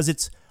this because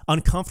it's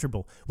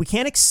uncomfortable. We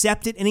can't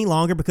accept it any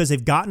longer because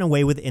they've gotten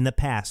away with it in the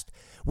past.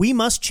 We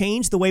must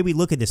change the way we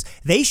look at this.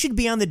 They should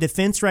be on the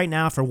defense right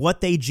now for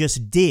what they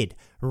just did,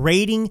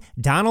 raiding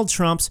Donald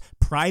Trump's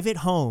private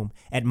home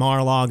at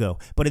Mar-a-Lago.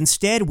 But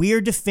instead, we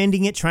are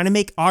defending it, trying to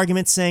make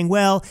arguments saying,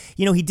 well,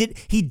 he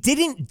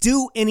didn't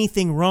do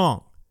anything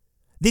wrong.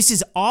 This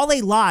is all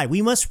a lie.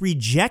 We must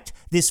reject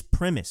this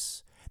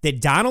premise that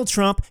Donald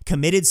Trump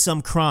committed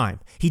some crime.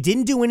 He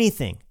didn't do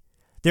anything.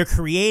 They're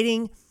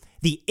creating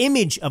the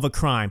image of a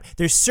crime.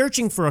 They're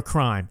searching for a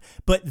crime,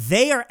 but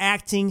they are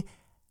acting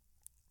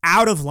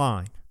out of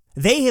line.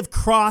 They have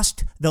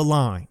crossed the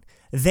line.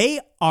 They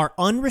are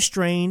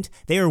unrestrained.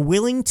 They are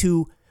willing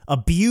to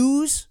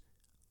abuse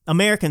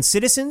American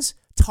citizens,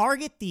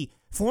 target the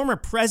former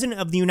president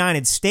of the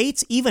United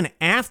States even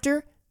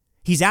after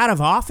he's out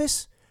of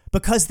office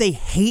because they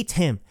hate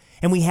him.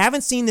 And we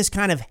haven't seen this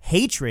kind of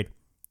hatred,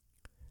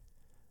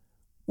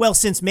 well,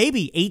 since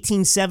maybe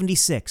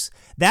 1876.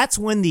 That's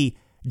when the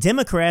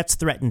Democrats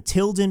threatened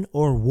Tilden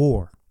or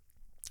war.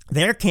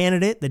 Their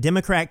candidate, the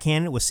Democrat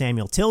candidate, was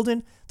Samuel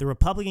Tilden. The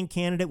Republican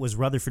candidate was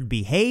Rutherford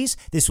B. Hayes.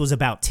 This was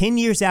about 10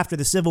 years after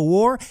the Civil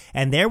War,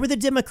 and there were the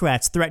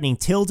Democrats threatening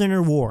Tilden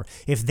or war.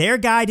 If their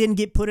guy didn't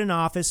get put in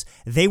office,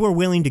 they were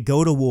willing to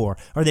go to war.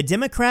 Are the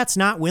Democrats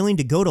not willing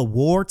to go to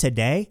war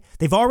today?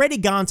 They've already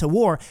gone to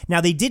war. Now,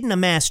 they didn't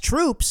amass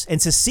troops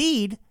and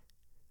secede,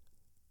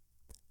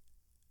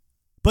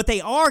 but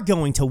they are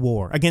going to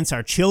war against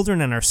our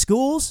children and our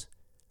schools.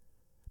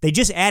 They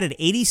just added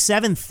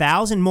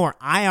 87,000 more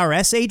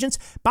IRS agents.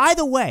 By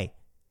the way,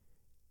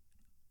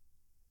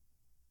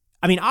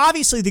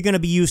 obviously they're going to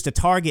be used to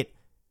target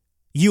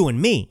you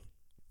and me.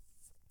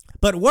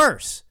 But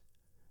worse,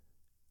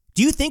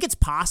 do you think it's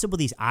possible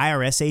these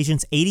IRS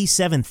agents,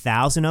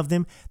 87,000 of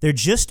them, they're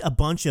just a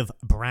bunch of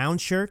brown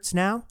shirts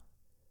now?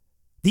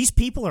 These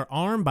people are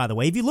armed, by the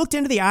way. Have you looked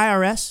into the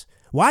IRS?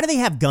 Why do they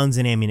have guns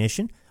and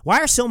ammunition? Why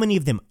are so many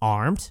of them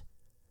armed?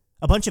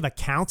 A bunch of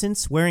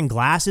accountants wearing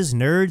glasses,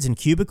 nerds in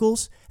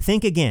cubicles?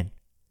 Think again.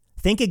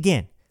 Think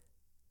again.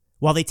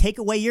 While they take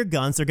away your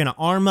guns, they're going to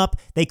arm up.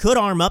 They could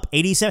arm up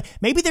 87.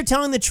 Maybe they're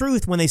telling the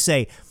truth when they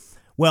say,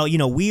 well,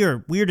 we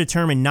are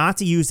determined not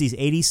to use these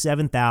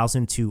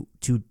 87,000 to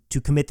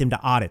commit them to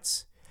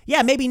audits.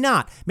 Yeah, maybe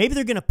not. Maybe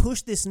they're going to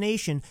push this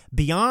nation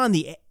beyond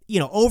the,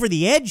 over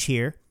the edge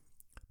here,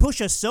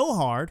 push us so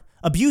hard,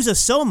 abuse us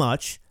so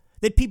much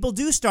that people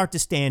do start to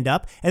stand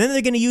up, and then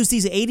they're going to use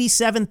these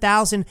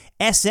 87,000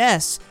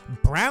 SS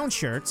brown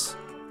shirts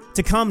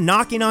to come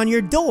knocking on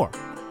your door.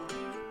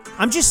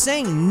 I'm just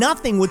saying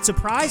nothing would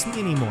surprise me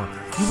anymore.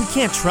 We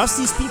can't trust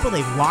these people.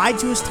 They've lied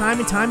to us time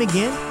and time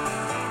again.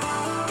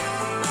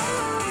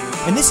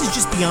 And this is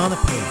just beyond the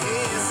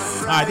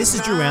pale. All right, this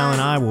is Drew Allen.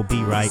 I will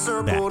be right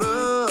back.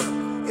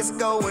 It's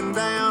going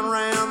down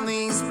around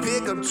these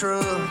pickup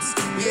trucks.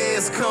 Yeah,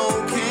 it's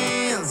cold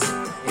cans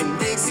and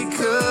Dixie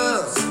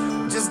cups.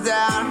 Just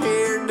out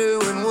here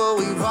doing what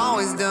we've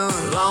always done.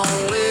 Long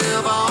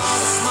live all the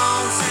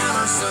small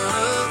towners, sun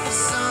up the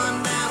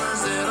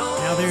sundowners that all.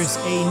 Now there's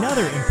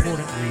another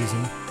important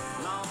reason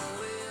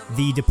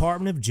the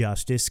Department of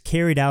Justice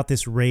carried out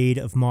this raid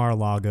of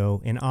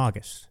Mar-a-Lago in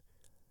August.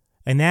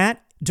 And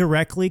that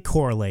directly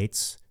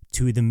correlates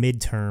to the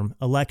midterm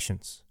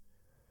elections.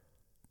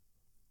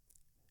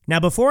 Now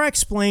before I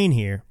explain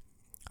here,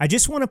 I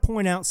just want to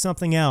point out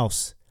something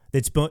else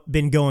that's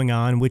been going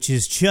on, which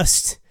is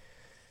just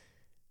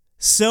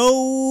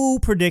so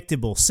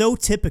predictable, so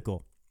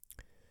typical.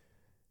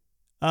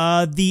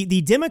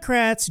 The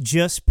Democrats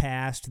just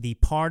passed the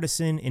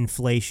Partisan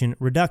Inflation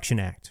Reduction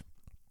Act.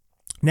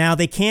 Now,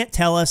 they can't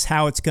tell us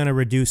how it's going to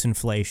reduce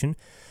inflation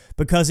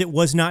because it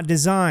was not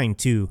designed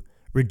to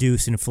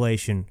reduce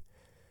inflation.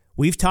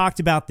 We've talked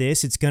about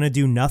this. It's going to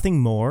do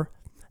nothing more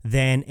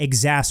than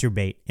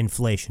exacerbate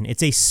inflation.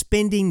 It's a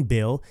spending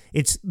bill.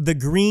 It's the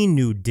Green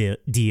New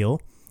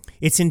Deal.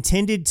 It's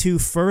intended to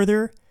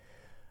further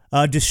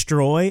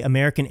destroy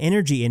American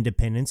energy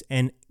independence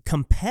and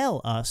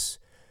compel us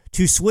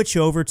to switch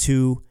over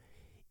to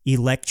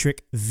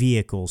electric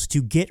vehicles,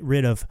 to get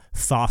rid of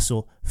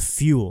fossil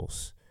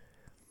fuels.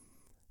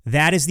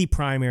 That is the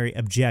primary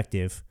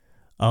objective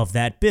of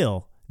that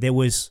bill that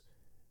was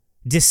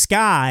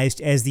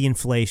disguised as the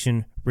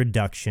Inflation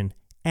Reduction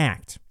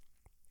Act.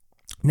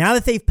 Now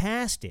that they've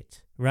passed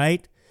it,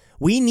 right?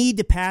 We need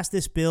to pass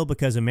this bill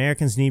because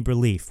Americans need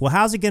relief. Well,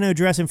 how's it going to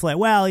address inflation?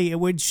 Well,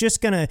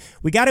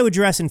 we got to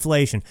address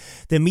inflation.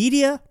 The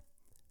media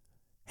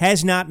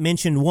has not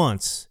mentioned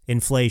once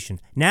inflation.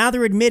 Now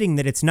they're admitting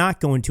that it's not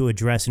going to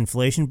address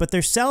inflation, but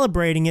they're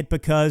celebrating it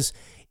because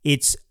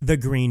it's the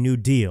Green New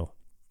Deal,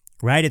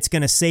 right? It's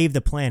going to save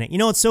the planet. You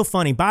know, it's so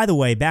funny. By the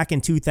way, back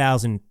in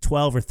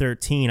 2012 or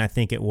 13, I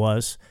think it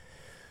was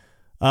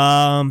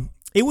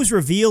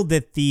revealed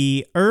that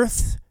the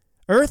Earth's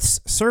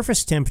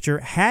surface temperature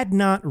had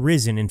not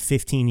risen in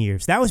 15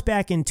 years. That was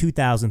back in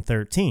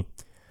 2013.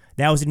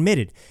 That was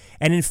admitted.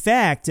 And in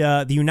fact,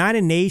 the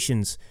United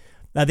Nations,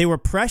 they were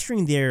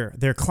pressuring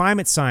their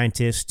climate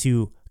scientists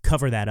to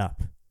cover that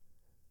up,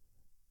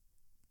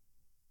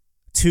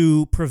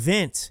 to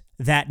prevent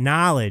that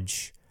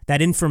knowledge,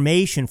 that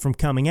information from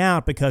coming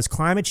out, because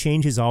climate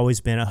change has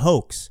always been a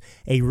hoax,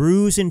 a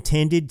ruse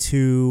intended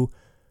to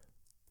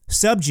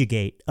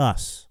subjugate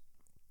us,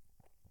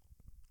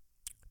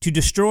 to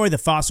destroy the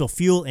fossil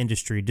fuel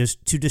industry,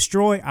 to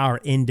destroy our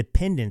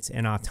independence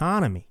and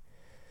autonomy.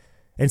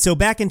 And so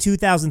back in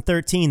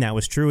 2013, that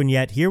was true, and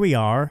yet here we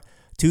are,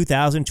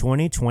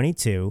 2020,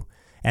 22,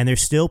 and they're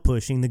still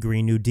pushing the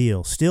Green New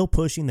Deal, still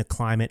pushing the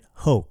climate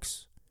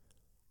hoax.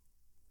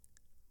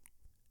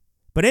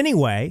 But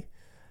anyway,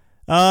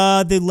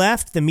 the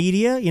left, the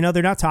media, you know,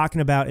 they're not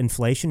talking about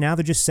inflation now.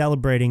 They're just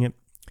celebrating it.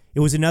 It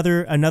was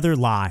another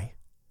lie.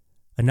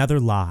 Another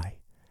lie.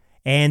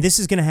 And this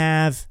is going to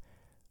have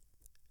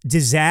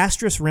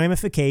disastrous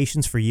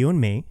ramifications for you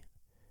and me,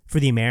 for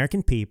the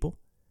American people.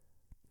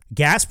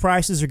 Gas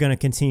prices are going to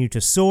continue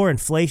to soar.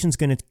 Inflation's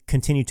going to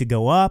continue to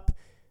go up.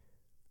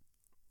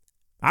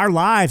 Our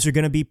lives are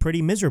going to be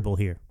pretty miserable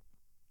here.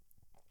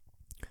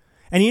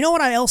 And you know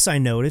what else I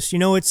noticed? You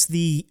know,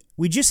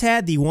 we just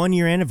had the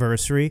 1-year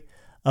anniversary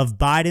of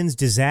Biden's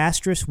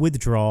disastrous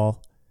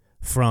withdrawal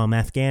from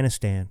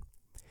Afghanistan,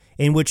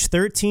 in which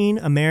 13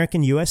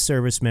 American U.S.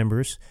 service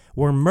members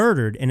were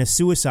murdered in a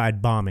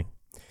suicide bombing.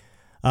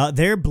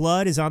 Their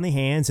blood is on the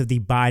hands of the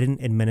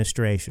Biden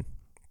administration.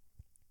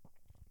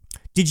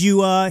 Did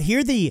you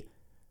hear the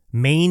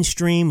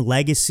mainstream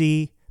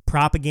legacy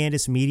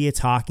propagandist media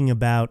talking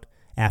about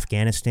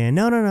Afghanistan?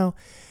 No.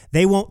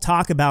 They won't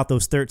talk about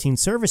those 13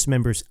 service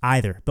members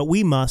either, but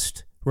we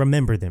must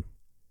remember them,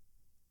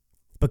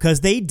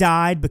 because they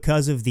died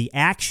because of the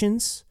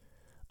actions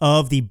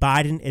of the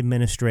Biden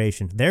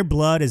administration. Their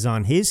blood is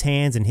on his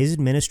hands and his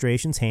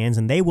administration's hands,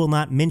 and they will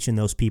not mention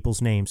those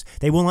people's names.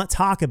 They will not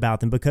talk about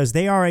them because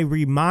they are a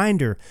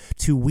reminder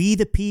to we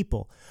the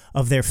people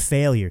of their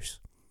failures.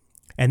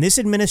 And this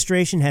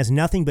administration has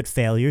nothing but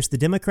failures. The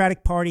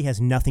Democratic Party has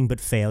nothing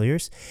but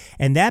failures.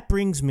 And that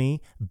brings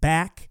me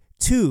back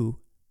to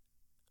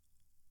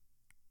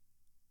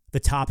the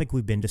topic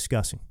we've been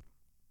discussing.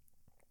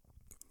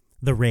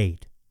 The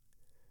raid.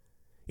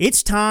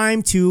 It's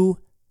time to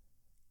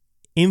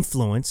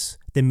influence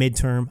the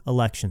midterm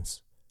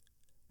elections.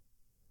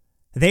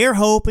 They are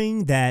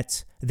hoping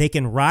that they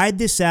can ride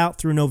this out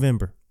through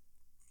November,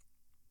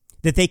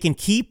 that they can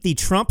keep the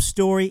Trump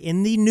story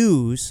in the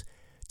news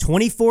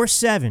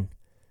 24/7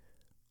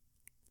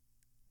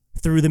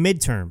 through the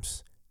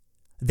midterms.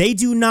 They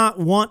do not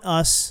want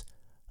us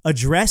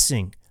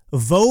addressing,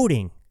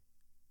 voting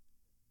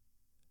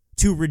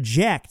to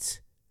reject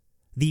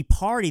the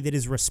party that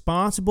is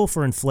responsible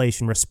for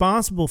inflation,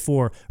 responsible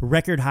for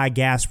record high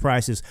gas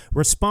prices,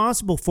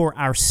 responsible for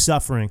our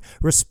suffering,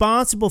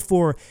 responsible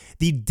for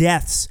the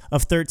deaths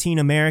of 13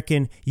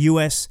 American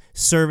U.S.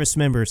 service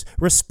members,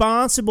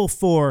 responsible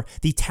for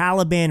the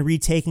Taliban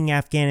retaking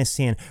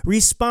Afghanistan,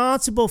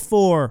 responsible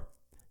for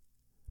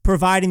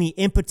providing the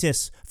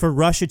impetus for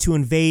Russia to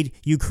invade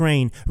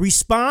Ukraine,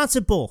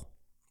 responsible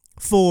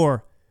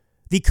for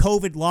the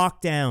COVID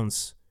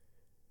lockdowns,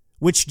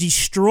 which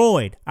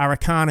destroyed our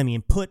economy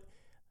and put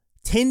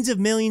tens of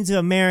millions of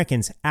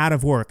Americans out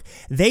of work.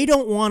 They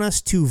don't want us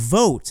to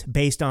vote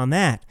based on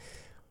that.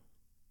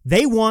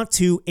 They want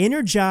to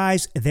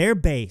energize their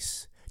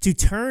base to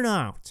turn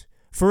out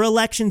for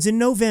elections in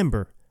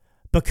November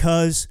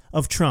because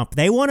of Trump.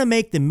 They want to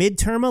make the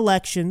midterm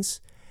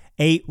elections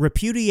a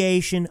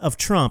repudiation of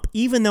Trump,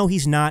 even though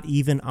he's not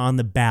even on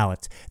the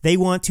ballot. They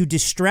want to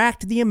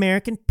distract the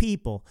American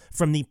people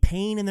from the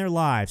pain in their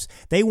lives.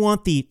 They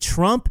want the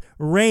Trump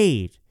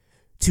raid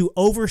to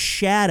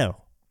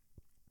overshadow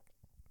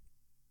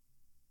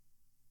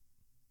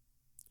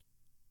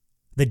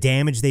the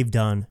damage they've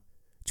done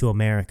to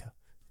America.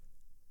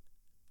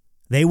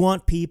 They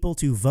want people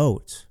to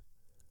vote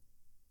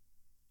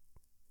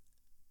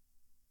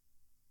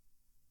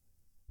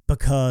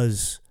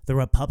because the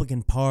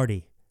Republican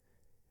Party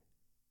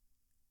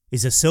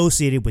is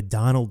associated with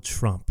Donald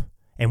Trump,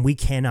 and we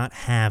cannot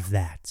have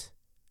that.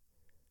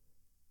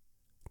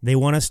 They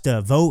want us to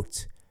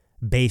vote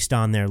based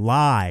on their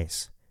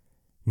lies,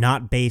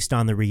 not based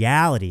on the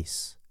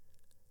realities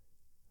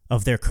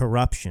of their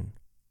corruption.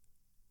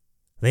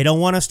 They don't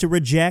want us to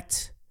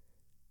reject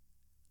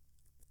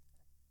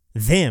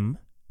them,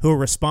 who are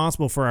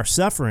responsible for our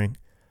suffering.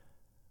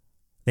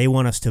 They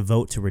want us to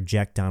vote to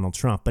reject Donald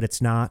Trump, but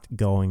it's not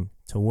going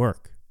to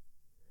work.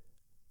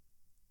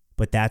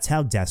 But that's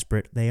how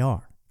desperate they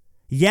are.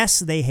 Yes,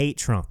 they hate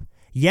Trump.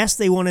 Yes,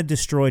 they want to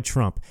destroy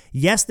Trump.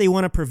 Yes, they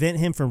want to prevent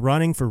him from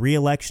running for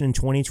re-election in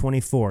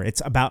 2024.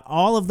 It's about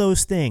all of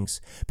those things.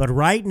 But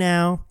right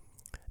now,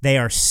 they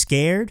are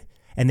scared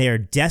and they are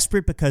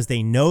desperate because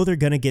they know they're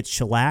going to get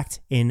shellacked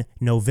in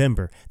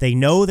November. They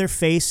know they're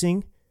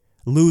facing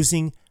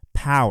losing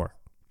power.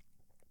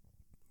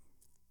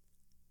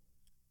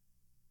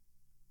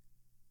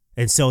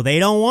 And so they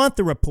don't want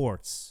the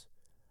reports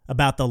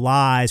about the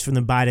lies from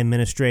the Biden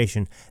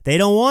administration. They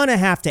don't want to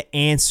have to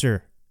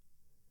answer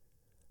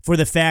for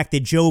the fact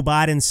that Joe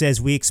Biden says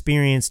we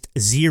experienced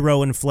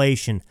zero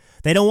inflation.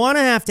 They don't want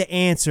to have to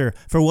answer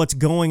for what's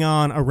going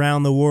on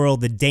around the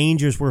world, the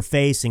dangers we're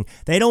facing.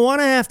 They don't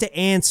want to have to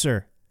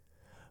answer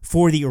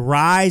for the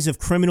rise of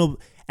criminal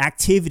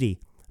activity,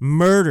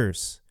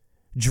 murders,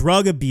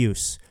 drug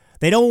abuse.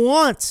 They don't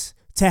want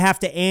to have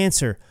to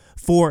answer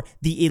for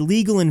the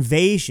illegal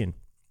invasion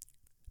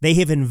they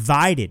have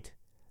invited,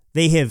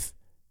 they have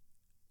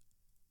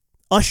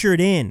ushered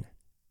in,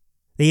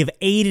 they have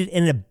aided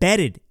and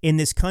abetted in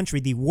this country,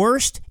 the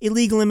worst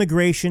illegal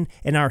immigration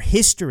in our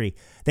history.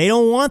 They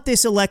don't want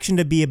this election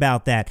to be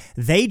about that.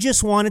 They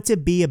just want it to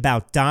be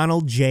about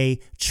Donald J.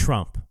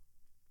 Trump.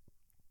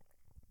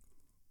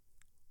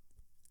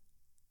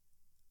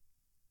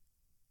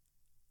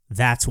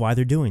 That's why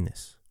they're doing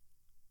this.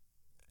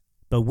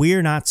 But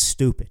we're not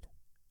stupid.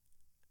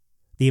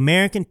 The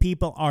American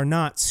people are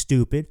not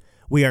stupid.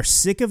 We are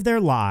sick of their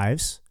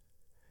lives,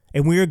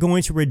 and we are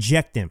going to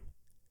reject them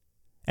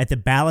at the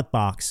ballot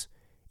box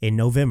in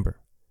November.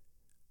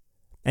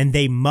 And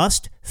they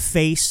must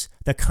face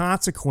the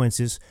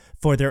consequences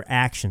for their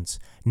actions,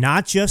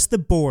 not just the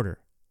border,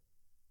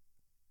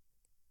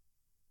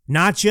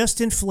 not just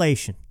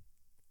inflation,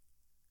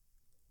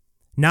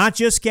 not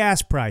just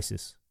gas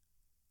prices,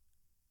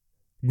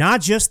 not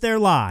just their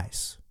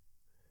lies,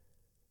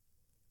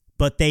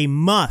 but they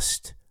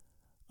must,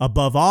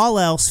 above all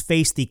else,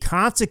 face the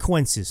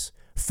consequences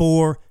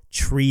for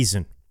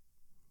treason.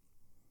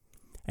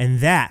 And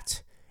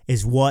that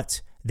is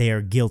what they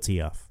are guilty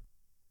of.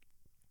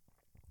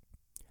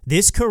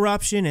 This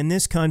corruption in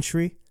this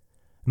country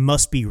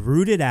must be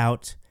rooted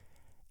out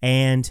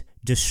and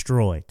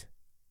destroyed.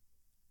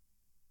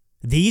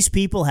 These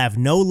people have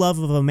no love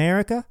of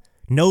America,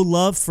 no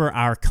love for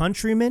our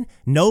countrymen,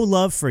 no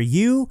love for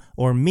you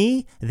or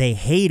me. They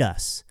hate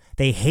us.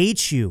 They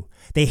hate you.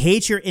 They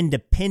hate your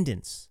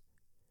independence.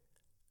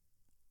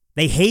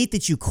 They hate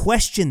that you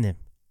question them.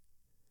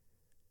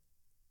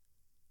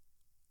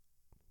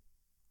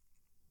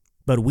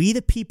 But we,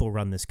 the people,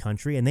 run this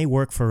country, and they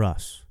work for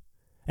us.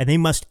 And they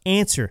must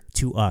answer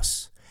to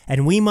us.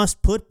 And we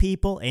must put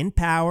people in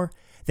power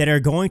that are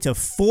going to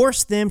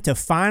force them to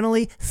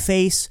finally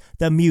face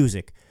the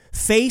music,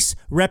 face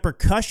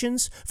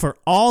repercussions for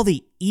all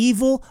the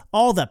evil,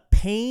 all the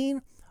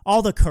pain,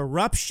 all the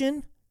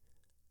corruption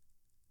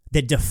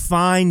that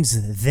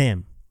defines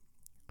them.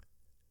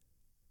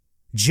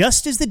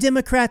 Just as the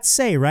Democrats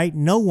say, right?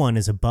 No one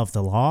is above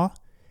the law,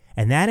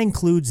 and that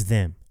includes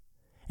them.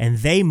 And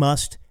they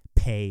must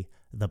pay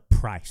the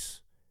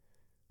price.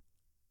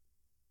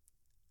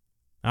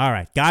 All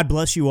right. God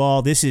bless you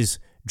all. This is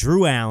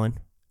Drew Allen.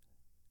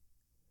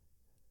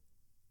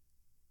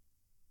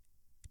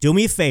 Do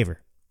me a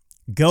favor.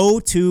 Go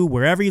to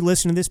wherever you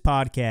listen to this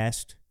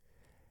podcast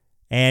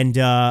and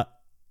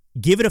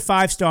give it a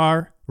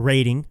 5-star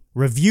rating.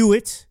 Review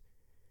it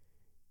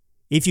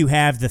if you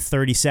have the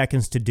 30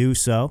 seconds to do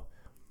so.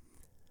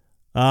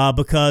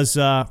 Because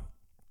I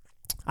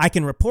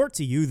can report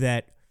to you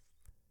that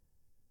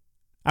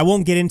I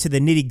won't get into the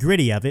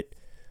nitty-gritty of it,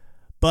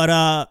 but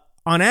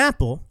on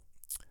Apple,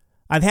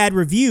 I've had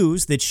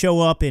reviews that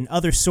show up in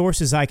other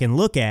sources I can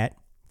look at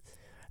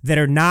that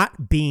are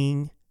not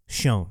being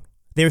shown.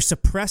 They're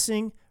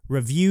suppressing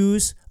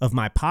reviews of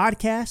my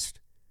podcast.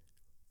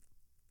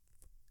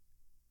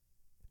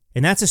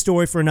 And that's a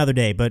story for another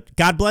day. But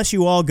God bless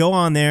you all. Go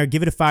on there.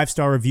 Give it a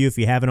 5-star review if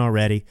you haven't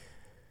already.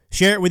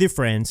 Share it with your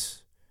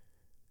friends.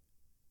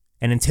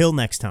 And until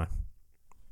next time.